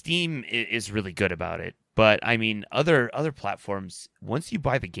 Steam is really good about it. But I mean, other platforms, once you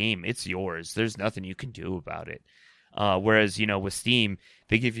buy the game, it's yours. There's nothing you can do about it. Whereas, with Steam,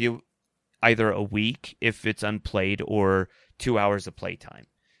 they give you either a week if it's unplayed or 2 hours of playtime.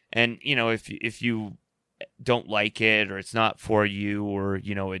 And, if you don't like it, or it's not for you, or,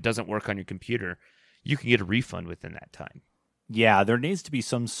 it doesn't work on your computer, you can get a refund within that time. Yeah, there needs to be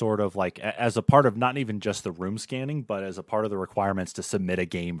some sort of like, as a part of not even just the room scanning, but as a part of the requirements to submit a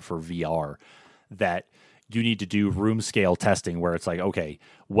game for VR, that you need to do room scale testing where it's like, okay,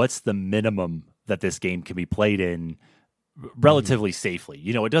 what's the minimum that this game can be played in relatively safely?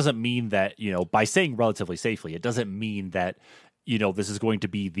 It doesn't mean that, by saying relatively safely, it doesn't mean that, this is going to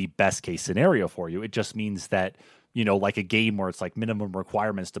be the best case scenario for you. It just means that, like a game where it's like minimum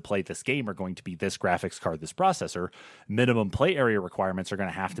requirements to play this game are going to be this graphics card, this processor. Minimum play area requirements are going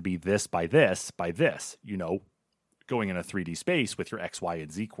to have to be this by this by this, going in a 3D space with your X, Y,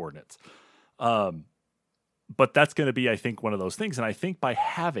 and Z coordinates. But that's going to be, I think, one of those things. And I think by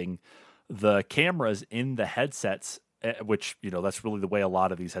having the cameras in the headsets, which, that's really the way a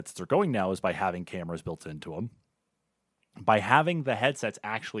lot of these headsets are going now, is by having cameras built into them. By having the headsets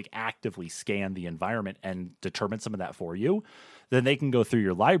actually actively scan the environment and determine some of that for you, then they can go through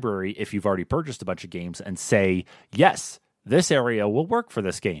your library if you've already purchased a bunch of games and say, yes, this area will work for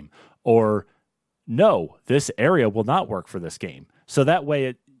this game, or no, this area will not work for this game. So that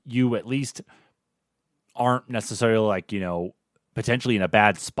way you at least aren't necessarily like, potentially in a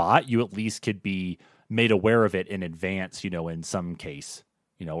bad spot. You at least could be made aware of it in advance, in some case,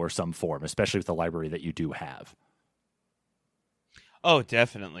 or some form, especially with the library that you do have. Oh,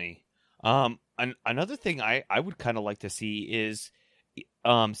 definitely. Another thing I would kind of like to see is,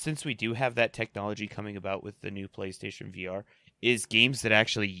 since we do have that technology coming about with the new PlayStation VR, is games that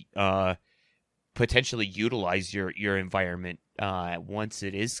actually potentially utilize your environment once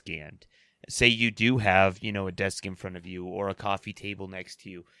it is scanned. Say you do have, a desk in front of you or a coffee table next to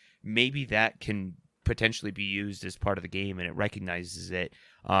you. Maybe that can potentially be used as part of the game, and it recognizes it,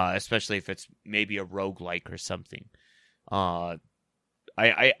 especially if it's maybe a roguelike or something.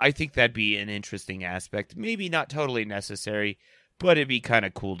 I think that'd be an interesting aspect. Maybe not totally necessary, but it'd be kind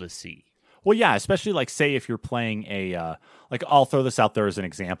of cool to see. Well, yeah, especially like say if you're playing like I'll throw this out there as an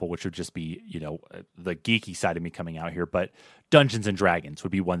example, which would just be, the geeky side of me coming out here, but Dungeons and Dragons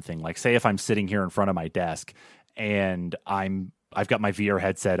would be one thing. Like say if I'm sitting here in front of my desk and I've got my VR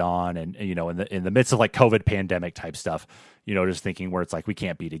headset on and in the midst of like COVID pandemic type stuff, just thinking where it's like we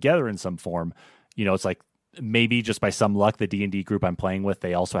can't be together in some form, it's like maybe just by some luck, the D&D group I'm playing with,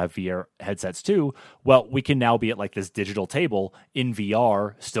 they also have VR headsets too. Well, we can now be at like this digital table in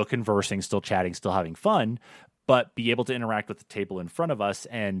VR, still conversing, still chatting, still having fun, but be able to interact with the table in front of us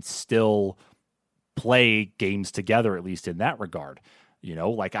and still play games together, at least in that regard.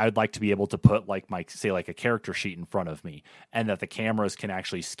 Like I'd like to be able to put like like a character sheet in front of me and that the cameras can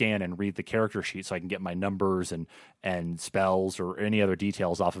actually scan and read the character sheet so I can get my numbers and spells or any other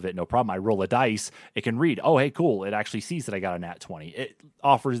details off of it. No problem. I roll a dice. It can read, oh, hey, cool. It actually sees that I got a nat 20. It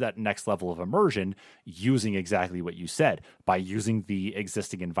offers that next level of immersion using exactly what you said by using the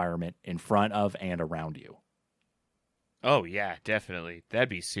existing environment in front of and around you. Oh yeah, definitely. That'd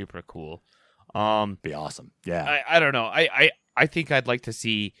be super cool. Be awesome. Yeah. I don't know. I think I'd like to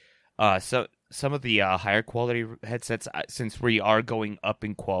see some of the higher quality headsets since we are going up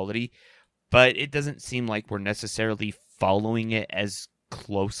in quality, but it doesn't seem like we're necessarily following it as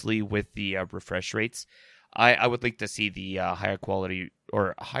closely with the refresh rates. I would like to see the higher quality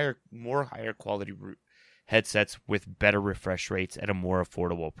or more higher quality headsets with better refresh rates at a more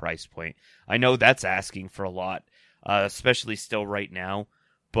affordable price point. I know that's asking for a lot, especially still right now,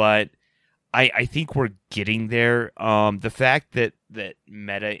 but I think we're getting there. The fact that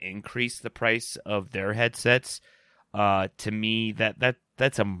Meta increased the price of their headsets, to me,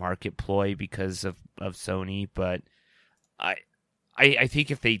 that's a market ploy because of Sony. But I think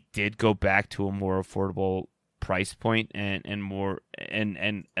if they did go back to a more affordable price point and more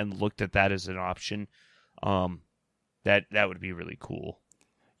and looked at that as an option, that would be really cool.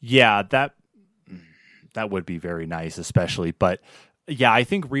 Yeah, that would be very nice, especially, but. Yeah, I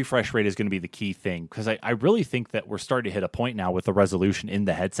think refresh rate is going to be the key thing because I really think that we're starting to hit a point now with the resolution in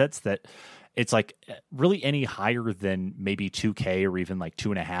the headsets that it's like really any higher than maybe 2K or even like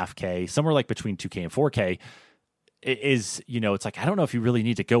 2.5K, somewhere like between 2K and 4K is, it's like, I don't know if you really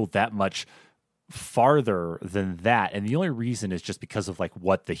need to go that much farther than that. And the only reason is just because of like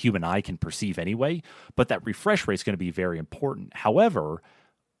what the human eye can perceive anyway. But that refresh rate is going to be very important. However,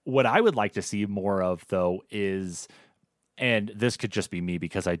 what I would like to see more of though is, and this could just be me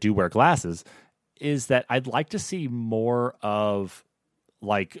because I do wear glasses, is that I'd like to see more of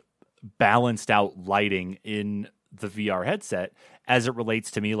like balanced out lighting in the VR headset as it relates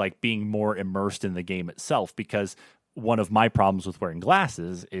to me like being more immersed in the game itself. Because one of my problems with wearing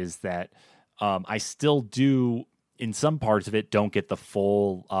glasses is that I still do, in some parts of it, don't get the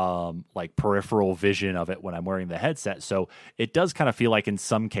full like peripheral vision of it when I'm wearing the headset. So it does kind of feel like in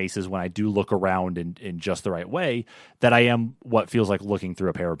some cases when I do look around in just the right way, that I am what feels like looking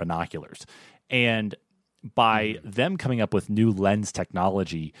through a pair of binoculars. And by them coming up with new lens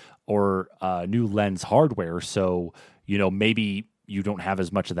technology or new lens hardware, so, maybe you don't have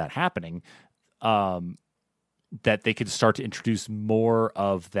as much of that happening, that they could start to introduce more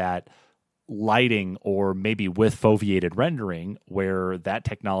of that lighting or maybe with foveated rendering where that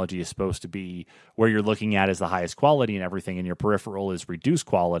technology is supposed to be where you're looking at is the highest quality and everything and your peripheral is reduced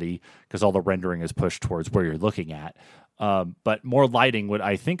quality because all the rendering is pushed towards where you're looking at. But more lighting would,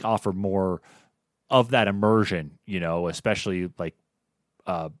 I think, offer more of that immersion, especially like,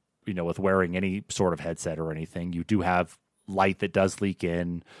 with wearing any sort of headset or anything. You do have light that does leak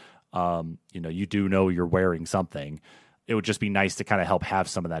in, you do know you're wearing something. It would just be nice to kind of help have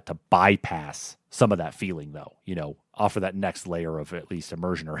some of that to bypass some of that feeling, though, offer that next layer of at least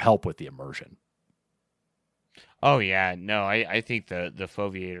immersion or help with the immersion. Oh yeah, no, I think the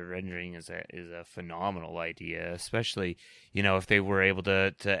foveated rendering is a phenomenal idea, especially, if they were able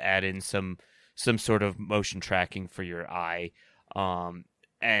to add in some sort of motion tracking for your eye,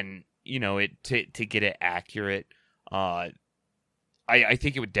 and it to get it accurate. I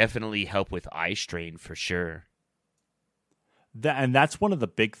think it would definitely help with eye strain for sure. And that's one of the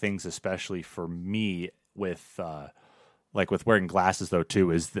big things, especially for me with with wearing glasses though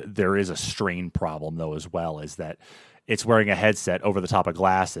too, is that there is a strain problem though as well, is that it's wearing a headset over the top of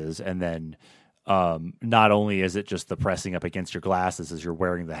glasses. And then not only is it just the pressing up against your glasses as you're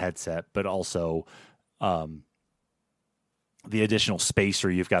wearing the headset, but also the additional spacer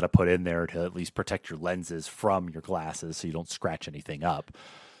you've got to put in there to at least protect your lenses from your glasses so you don't scratch anything up.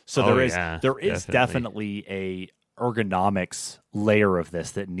 So there is definitely a ergonomics layer of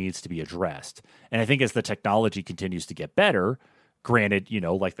this that needs to be addressed. And I think as the technology continues to get better, granted,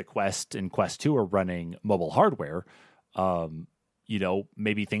 like the Quest and Quest 2 are running mobile hardware,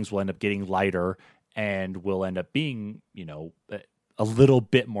 maybe things will end up getting lighter and will end up being, a little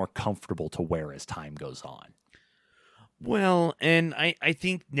bit more comfortable to wear as time goes on. Well, and I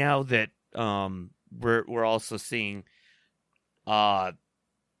think now that we're also seeing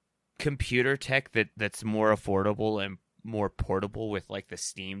computer tech that's more affordable and more portable with like the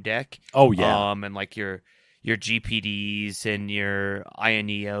Steam Deck. Oh yeah. And like your GPDs and your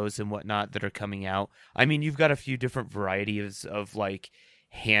Ioneos and whatnot that are coming out. I mean, you've got a few different varieties of like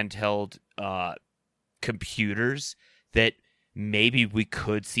handheld computers that maybe we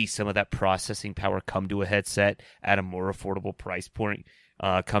could see some of that processing power come to a headset at a more affordable price point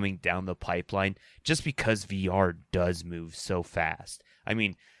coming down the pipeline, just because VR does move so fast. I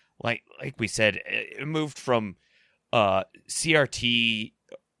mean, like we said, it moved from CRT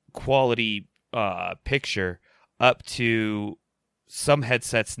quality picture up to some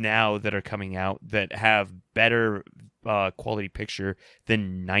headsets now that are coming out that have better quality picture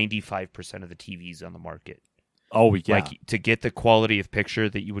than 95% of the TVs on the market. Oh, yeah. Like, to get the quality of picture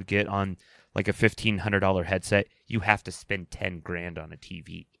that you would get on like a $1,500 headset, you have to spend $10,000 on a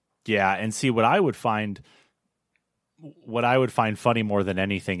TV. Yeah, and see what I would find funny more than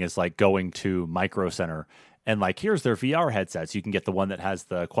anything is like going to Micro Center and like, here's their VR headsets. You can get the one that has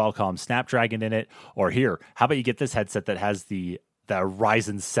the Qualcomm Snapdragon in it, or here, how about you get this headset that has the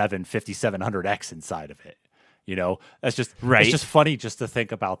Ryzen 7 5700X inside of it. That's just right. It's just funny just to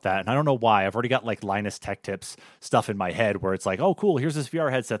think about that. And I don't know why. I've already got like Linus Tech Tips stuff in my head where it's like, oh, cool, here's this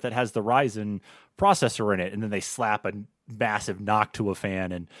VR headset that has the Ryzen processor in it. And then they slap a massive knock to a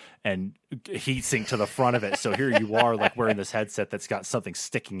fan and heat sink to the front of it. So here you are like wearing this headset that's got something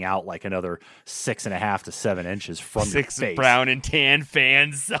sticking out like another 6.5 to 7 inches from your face. 6 brown and tan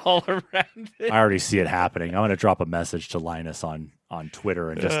fans all around it. I already see it happening. I'm going to drop a message to Linus on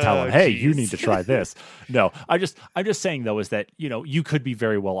Twitter and just tell him, hey, you need to try this. No, I'm just saying though, is that, you could be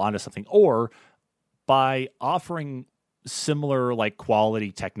very well onto something, or by offering similar like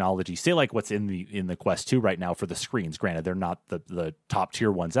quality technology, say like what's in the Quest 2 right now for the screens. Granted, they're not the top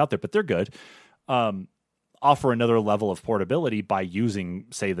tier ones out there, but they're good. Offer another level of portability by using,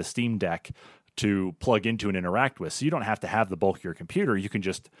 say, the Steam Deck to plug into and interact with. So you don't have to have the bulk of your computer. You can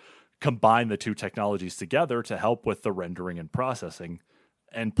just combine the two technologies together to help with the rendering and processing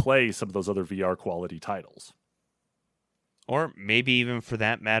and play some of those other VR quality titles. Or maybe even for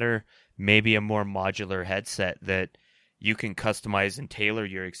that matter, maybe a more modular headset that you can customize and tailor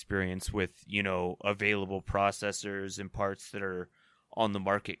your experience with, available processors and parts that are on the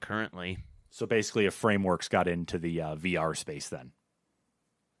market currently. So basically a framework's got into the VR space then.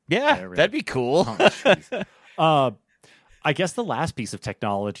 Yeah, that'd be cool. I guess the last piece of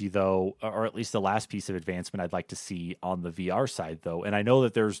technology, though, or at least the last piece of advancement I'd like to see on the VR side, though, and I know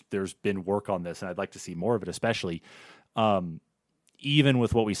that there's been work on this, and I'd like to see more of it, especially even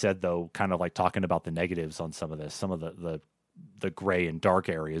with what we said, though, kind of like talking about the negatives on some of this, some of the gray and dark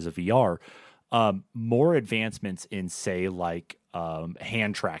areas of VR, more advancements in, say, like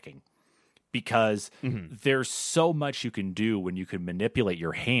hand tracking. Because there's so much you can do when you can manipulate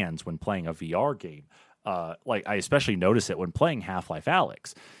your hands when playing a VR game. Like I especially notice it when playing Half-Life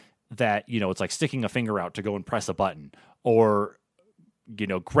Alyx, that, it's like sticking a finger out to go and press a button, or,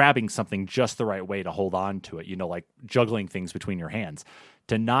 grabbing something just the right way to hold on to it, like juggling things between your hands,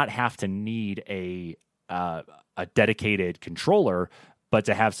 to not have to need a dedicated controller, but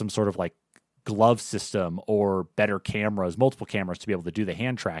to have some sort of like glove system or better cameras, multiple cameras to be able to do the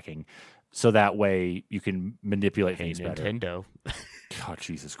hand tracking. So that way you can manipulate things better. Nintendo. God,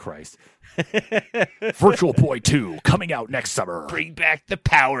 Jesus Christ. Virtual Boy 2 coming out next summer. Bring back the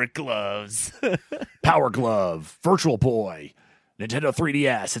Power Gloves. Power Glove, Virtual Boy, Nintendo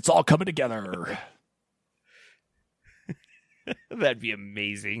 3DS. It's all coming together. That'd be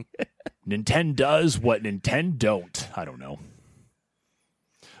amazing. Nintendo does what Nintendo don't. I don't know.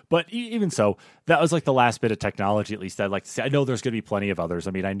 But even so, that was like the last bit of technology, at least I'd like to see. I know there's going to be plenty of others.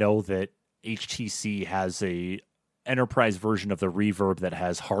 I mean, I know that HTC has a enterprise version of the Reverb that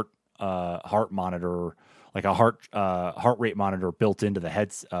has heart monitor, like a heart rate monitor built into the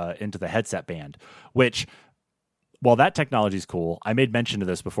headset band. Which, while that technology is cool, I made mention of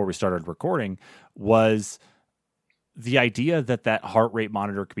this before we started recording, was the idea that heart rate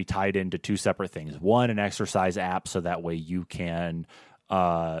monitor could be tied into two separate things. One, an exercise app, so that way you can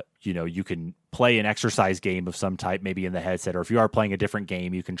you can play an exercise game of some type, maybe in the headset, or if you are playing a different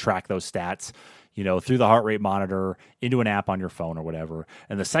game, you can track those stats, through the heart rate monitor into an app on your phone or whatever.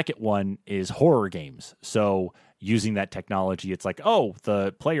 And the second one is horror games. So using that technology, it's like, oh,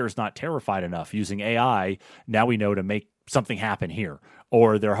 the player's not terrified enough. Using AI, now we know to make something happen here,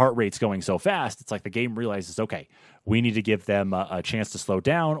 or their heart rate's going so fast. It's like the game realizes, okay, we need to give them a chance to slow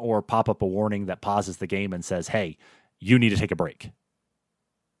down, or pop up a warning that pauses the game and says, hey, you need to take a break.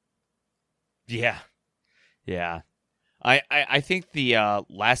 Yeah. I think the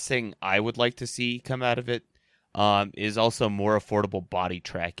last thing I would like to see come out of it is also more affordable body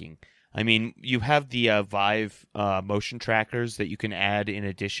tracking. I mean, you have the Vive motion trackers that you can add in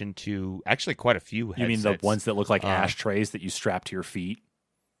addition to actually quite a few headsets. You mean the ones that look like ashtrays that you strap to your feet?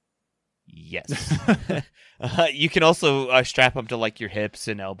 Yes. You can also strap them to like your hips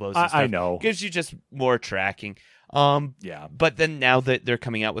and elbows and stuff. I know. Gives you just more tracking. Yeah. But then now that they're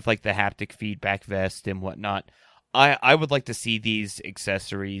coming out with like the haptic feedback vest and whatnot, I would like to see these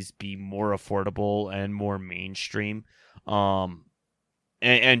accessories be more affordable and more mainstream.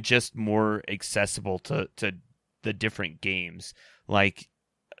 And just more accessible to the different games. Like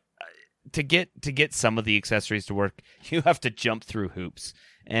to get some of the accessories to work, you have to jump through hoops.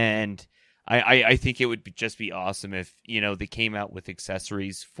 And I think it would just be awesome if, they came out with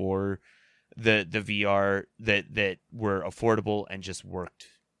accessories for the VR that were affordable and just worked.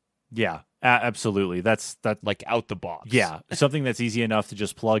 Yeah, absolutely. That's like out the box. Yeah, something that's easy enough to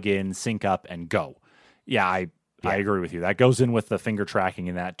just plug in, sync up, and go. Yeah, I agree with you. That goes in with the finger tracking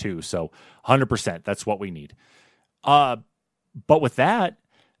in that too. So 100%, that's what we need. But with that,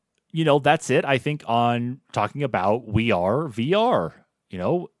 that's it. I think on talking about VR.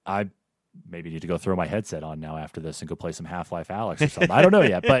 I maybe need to go throw my headset on now after this and go play some Half-Life Alyx or something. I don't know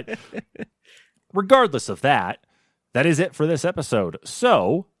yet, but regardless of that, that is it for this episode.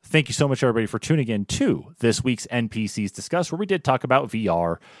 So thank you so much, everybody, for tuning in to this week's NPCs Discuss, where we did talk about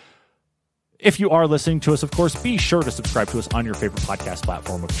VR. If you are listening to us, of course, be sure to subscribe to us on your favorite podcast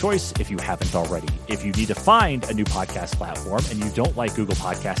platform of choice if you haven't already. If you need to find a new podcast platform and you don't like Google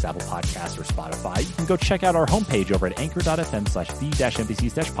Podcasts, Apple Podcasts, or Spotify, you can go check out our homepage over at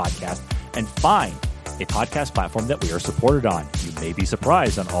anchor.fm/the-NPCs-podcast and find a podcast platform that we are supported on. You may be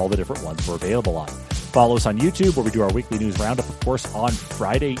surprised on all the different ones we're available on. Follow us on YouTube, where we do our weekly news roundup, of course, on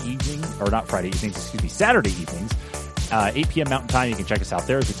Saturday evenings, 8 p.m. Mountain Time. You can check us out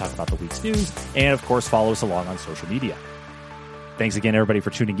there as we talk about the week's news. And, of course, follow us along on social media. Thanks again, everybody, for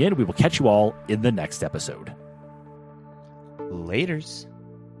tuning in. We will catch you all in the next episode. Laters.